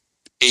 5, top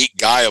 8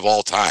 guy of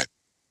all time.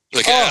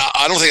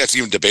 I don't think that's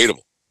even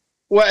debatable.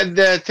 Well,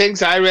 the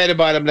things I read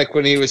about him, like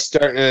when he was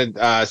starting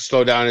to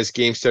slow down, his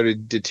game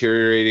started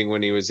deteriorating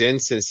when he was in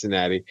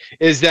Cincinnati,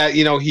 is that,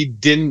 he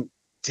didn't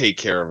take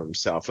care of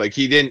himself. Like,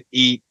 he didn't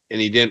eat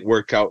and he didn't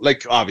work out.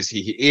 Like,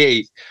 obviously he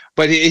ate,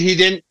 but he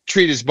didn't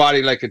treat his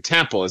body like a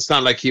temple. It's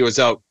not like he was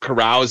out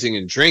carousing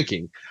and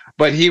drinking,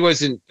 but he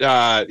wasn't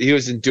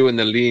doing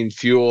the lean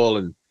fuel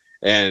and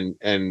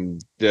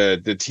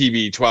the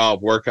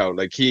TB12 workout.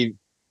 Like,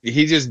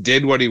 he just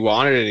did what he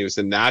wanted, and he was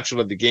a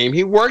natural of the game.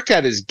 He worked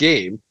at his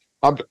game.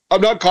 I'm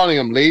not calling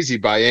him lazy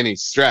by any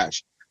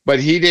stretch, but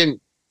he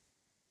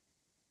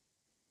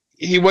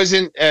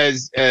wasn't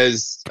as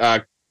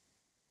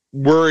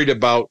worried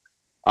about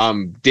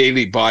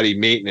daily body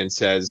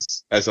maintenance as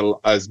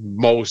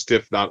most,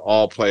 if not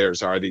all,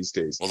 players are these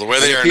days. Well, the way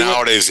they are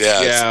nowadays,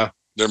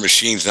 they're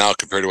machines now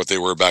compared to what they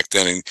were back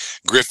then. And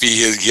Griffey,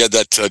 he had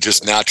that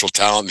just natural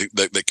talent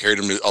that carried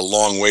him a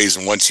long ways.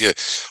 And once you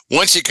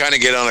kind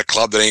of get on a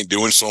club that ain't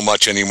doing so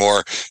much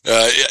anymore,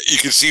 you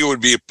can see it would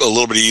be a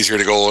little bit easier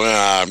to go,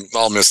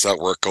 I'll miss that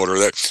workout, or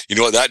that,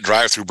 that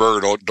drive-through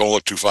burger don't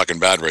look too fucking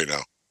bad right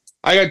now.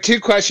 I got 2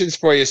 questions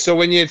for you. So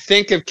when you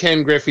think of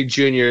Ken Griffey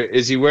Jr.,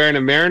 is he wearing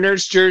a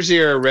Mariners jersey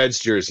or a Reds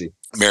jersey?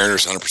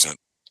 Mariners, 100%.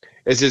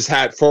 Is his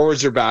hat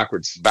forwards or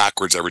backwards?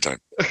 Backwards every time.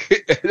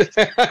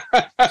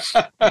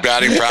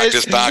 Batting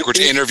practice, backwards,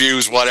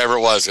 interviews, whatever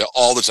it was,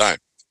 all the time.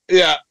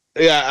 Yeah,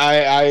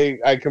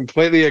 I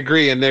completely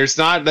agree. And there's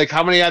not, like,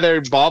 how many other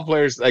ball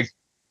players, like,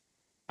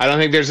 I don't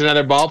think there's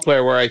another ball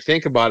player where I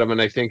think about him and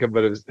I think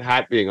about his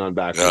hat being on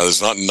backwards. Yeah,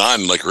 there's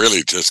none, like,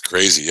 really just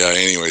crazy. Yeah,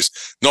 anyways.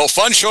 No,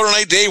 fun show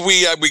tonight, Dave.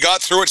 We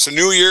got through it. It's a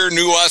new year,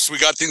 new us. We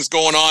got things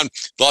going on.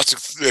 Lots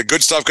of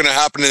good stuff going to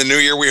happen in the new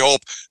year, we hope.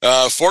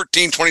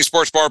 1420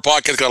 Sports Bar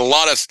Podcast got a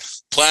lot of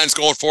plans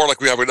going forward. Like,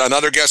 we have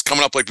another guest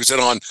coming up, like we said,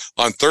 on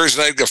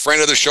Thursday night, a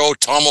friend of the show,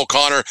 Tom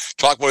O'Connor,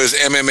 talk about his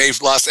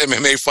last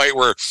MMA fight,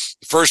 where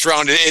the first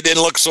round, it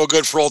didn't look so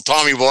good for old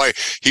Tommy boy.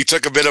 He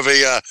took a bit of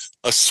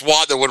a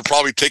swat that would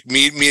probably take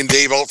me and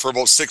Dave out for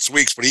about 6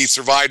 weeks, but he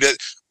survived it.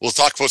 We'll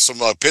talk about some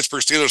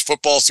Pittsburgh Steelers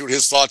football, see what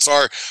his thoughts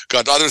are.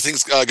 Got other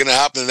things going to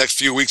happen in the next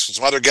few weeks with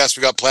some other guests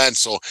we got planned.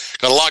 So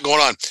got a lot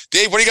going on.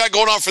 Dave, what do you got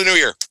going on for the new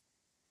year?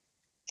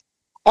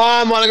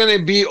 I'm going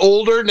to be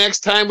older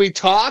next time we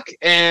talk.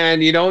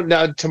 And,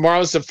 now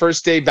tomorrow's the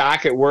first day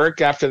back at work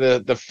after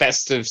the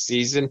festive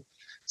season.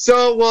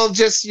 So we'll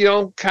just,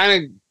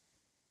 kind of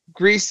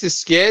grease the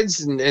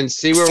skids and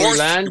see where we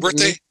land. Your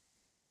birthday?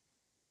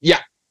 Yeah.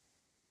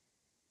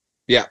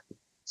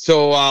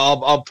 So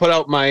I'll put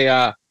out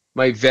my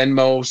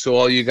Venmo so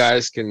all you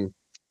guys can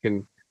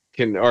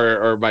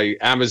or my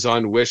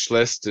Amazon wish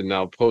list, and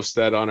I'll post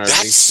that on our.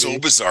 That's so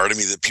bizarre to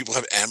me that people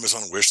have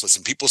Amazon wish lists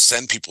and people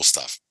send people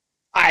stuff.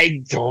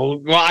 I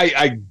don't. Well,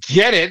 I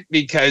get it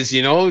because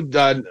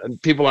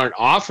people aren't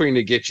offering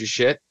to get you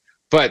shit,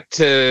 but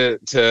to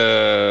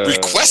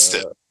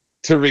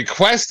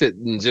request it,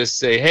 and just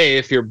say, hey,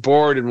 if you're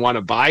bored and want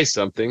to buy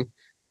something,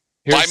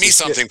 buy me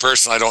something,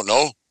 person I don't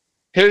know.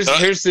 Here's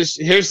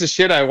the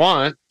shit I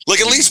want.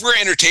 Like, at least we're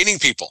entertaining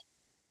people.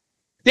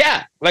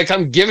 Yeah, like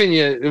I'm giving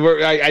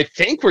you. I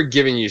think we're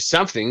giving you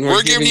something.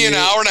 We're giving you an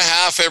hour and a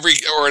half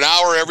an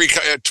hour every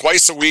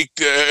twice a week,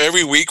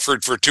 every week for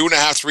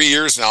 2.5, 3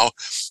 years now.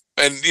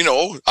 And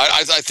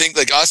I think,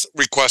 like, us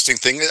requesting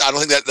things, I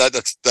don't think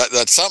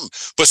that's something.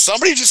 But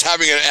somebody just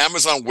having an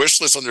Amazon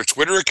wish list on their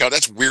Twitter account,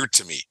 that's weird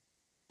to me,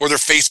 or their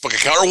Facebook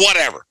account, or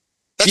whatever.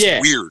 That's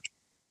weird.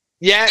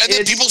 Yeah, and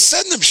then people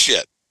send them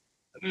shit.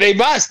 They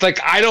must. Like,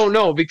 I don't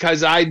know,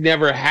 because I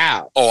never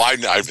have. Oh, I've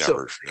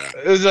never. Yeah.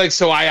 It was like,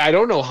 so I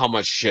don't know how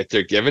much shit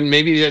they're giving.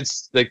 Maybe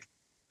that's like,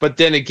 but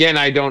then again,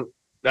 I don't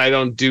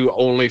do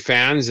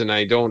OnlyFans, and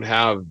I don't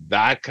have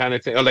that kind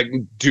of thing. Or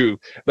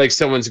like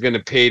someone's going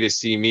to pay to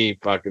see me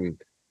fucking,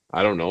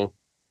 I don't know,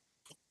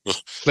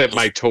 clip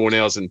my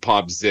toenails and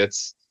pop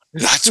zits.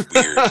 That's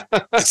weird.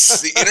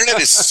 The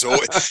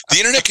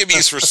internet can be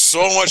used for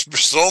so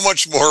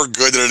much more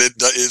good than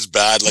it is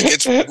bad. Like,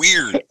 it's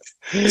weird.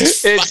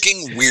 It's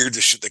fucking weird,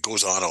 the shit that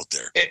goes on out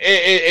there.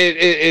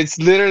 It's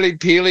literally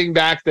peeling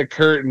back the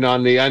curtain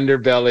on the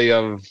underbelly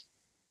of.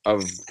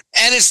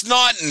 And it's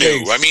not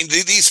new. I mean,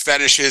 these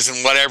fetishes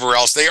and whatever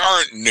else, they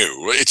aren't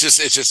new. It's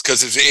just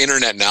because it's the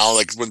internet now.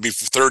 Like, when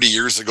 30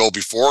 years ago,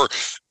 before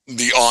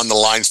the on the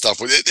line stuff,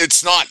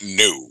 it's not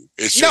new.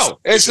 It's just,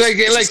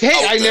 hey,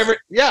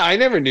 I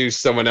never knew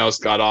someone else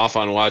got off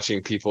on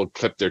watching people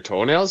clip their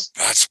townnails.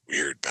 That's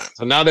weird, man.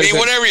 So now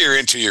whatever you're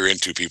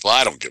into, people.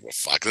 I don't give a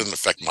fuck. It doesn't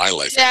affect my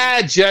life.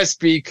 Yeah,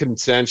 just be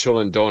consensual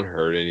and don't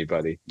hurt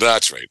anybody.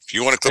 That's right. If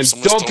you want to clip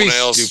someone's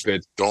toenails,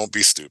 don't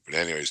be stupid.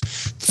 Anyways,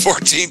 the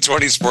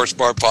 1420 Sports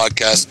Bar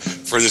podcast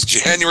for this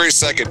January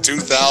 2nd,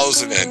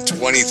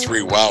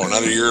 2023. Wow,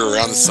 another year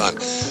around the sun.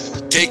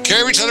 Take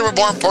care of each other, but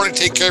more important,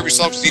 take care of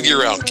yourself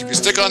year round. Keep your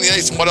stick on the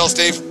ice, and what else,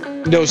 Dave?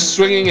 No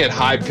swinging at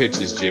high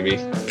pitches, Jimmy.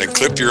 And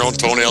clip your own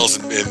toenails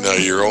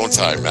in your own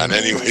time, man.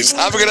 Anyways,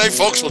 have a good night,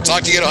 folks. We'll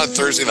talk to you again on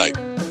Thursday night.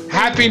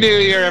 Happy New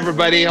Year,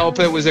 everybody. Hope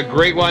it was a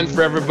great one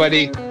for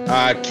everybody.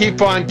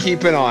 Keep on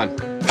keeping on.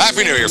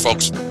 Happy New Year,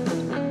 folks.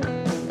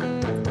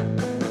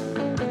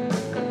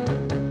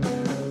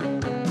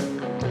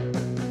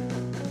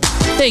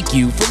 Thank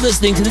you for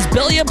listening to this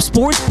Belly Up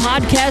Sports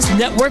Podcast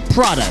Network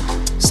product.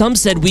 Some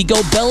said we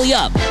go belly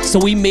up, so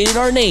we made it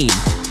our name,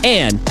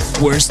 and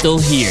we're still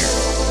here.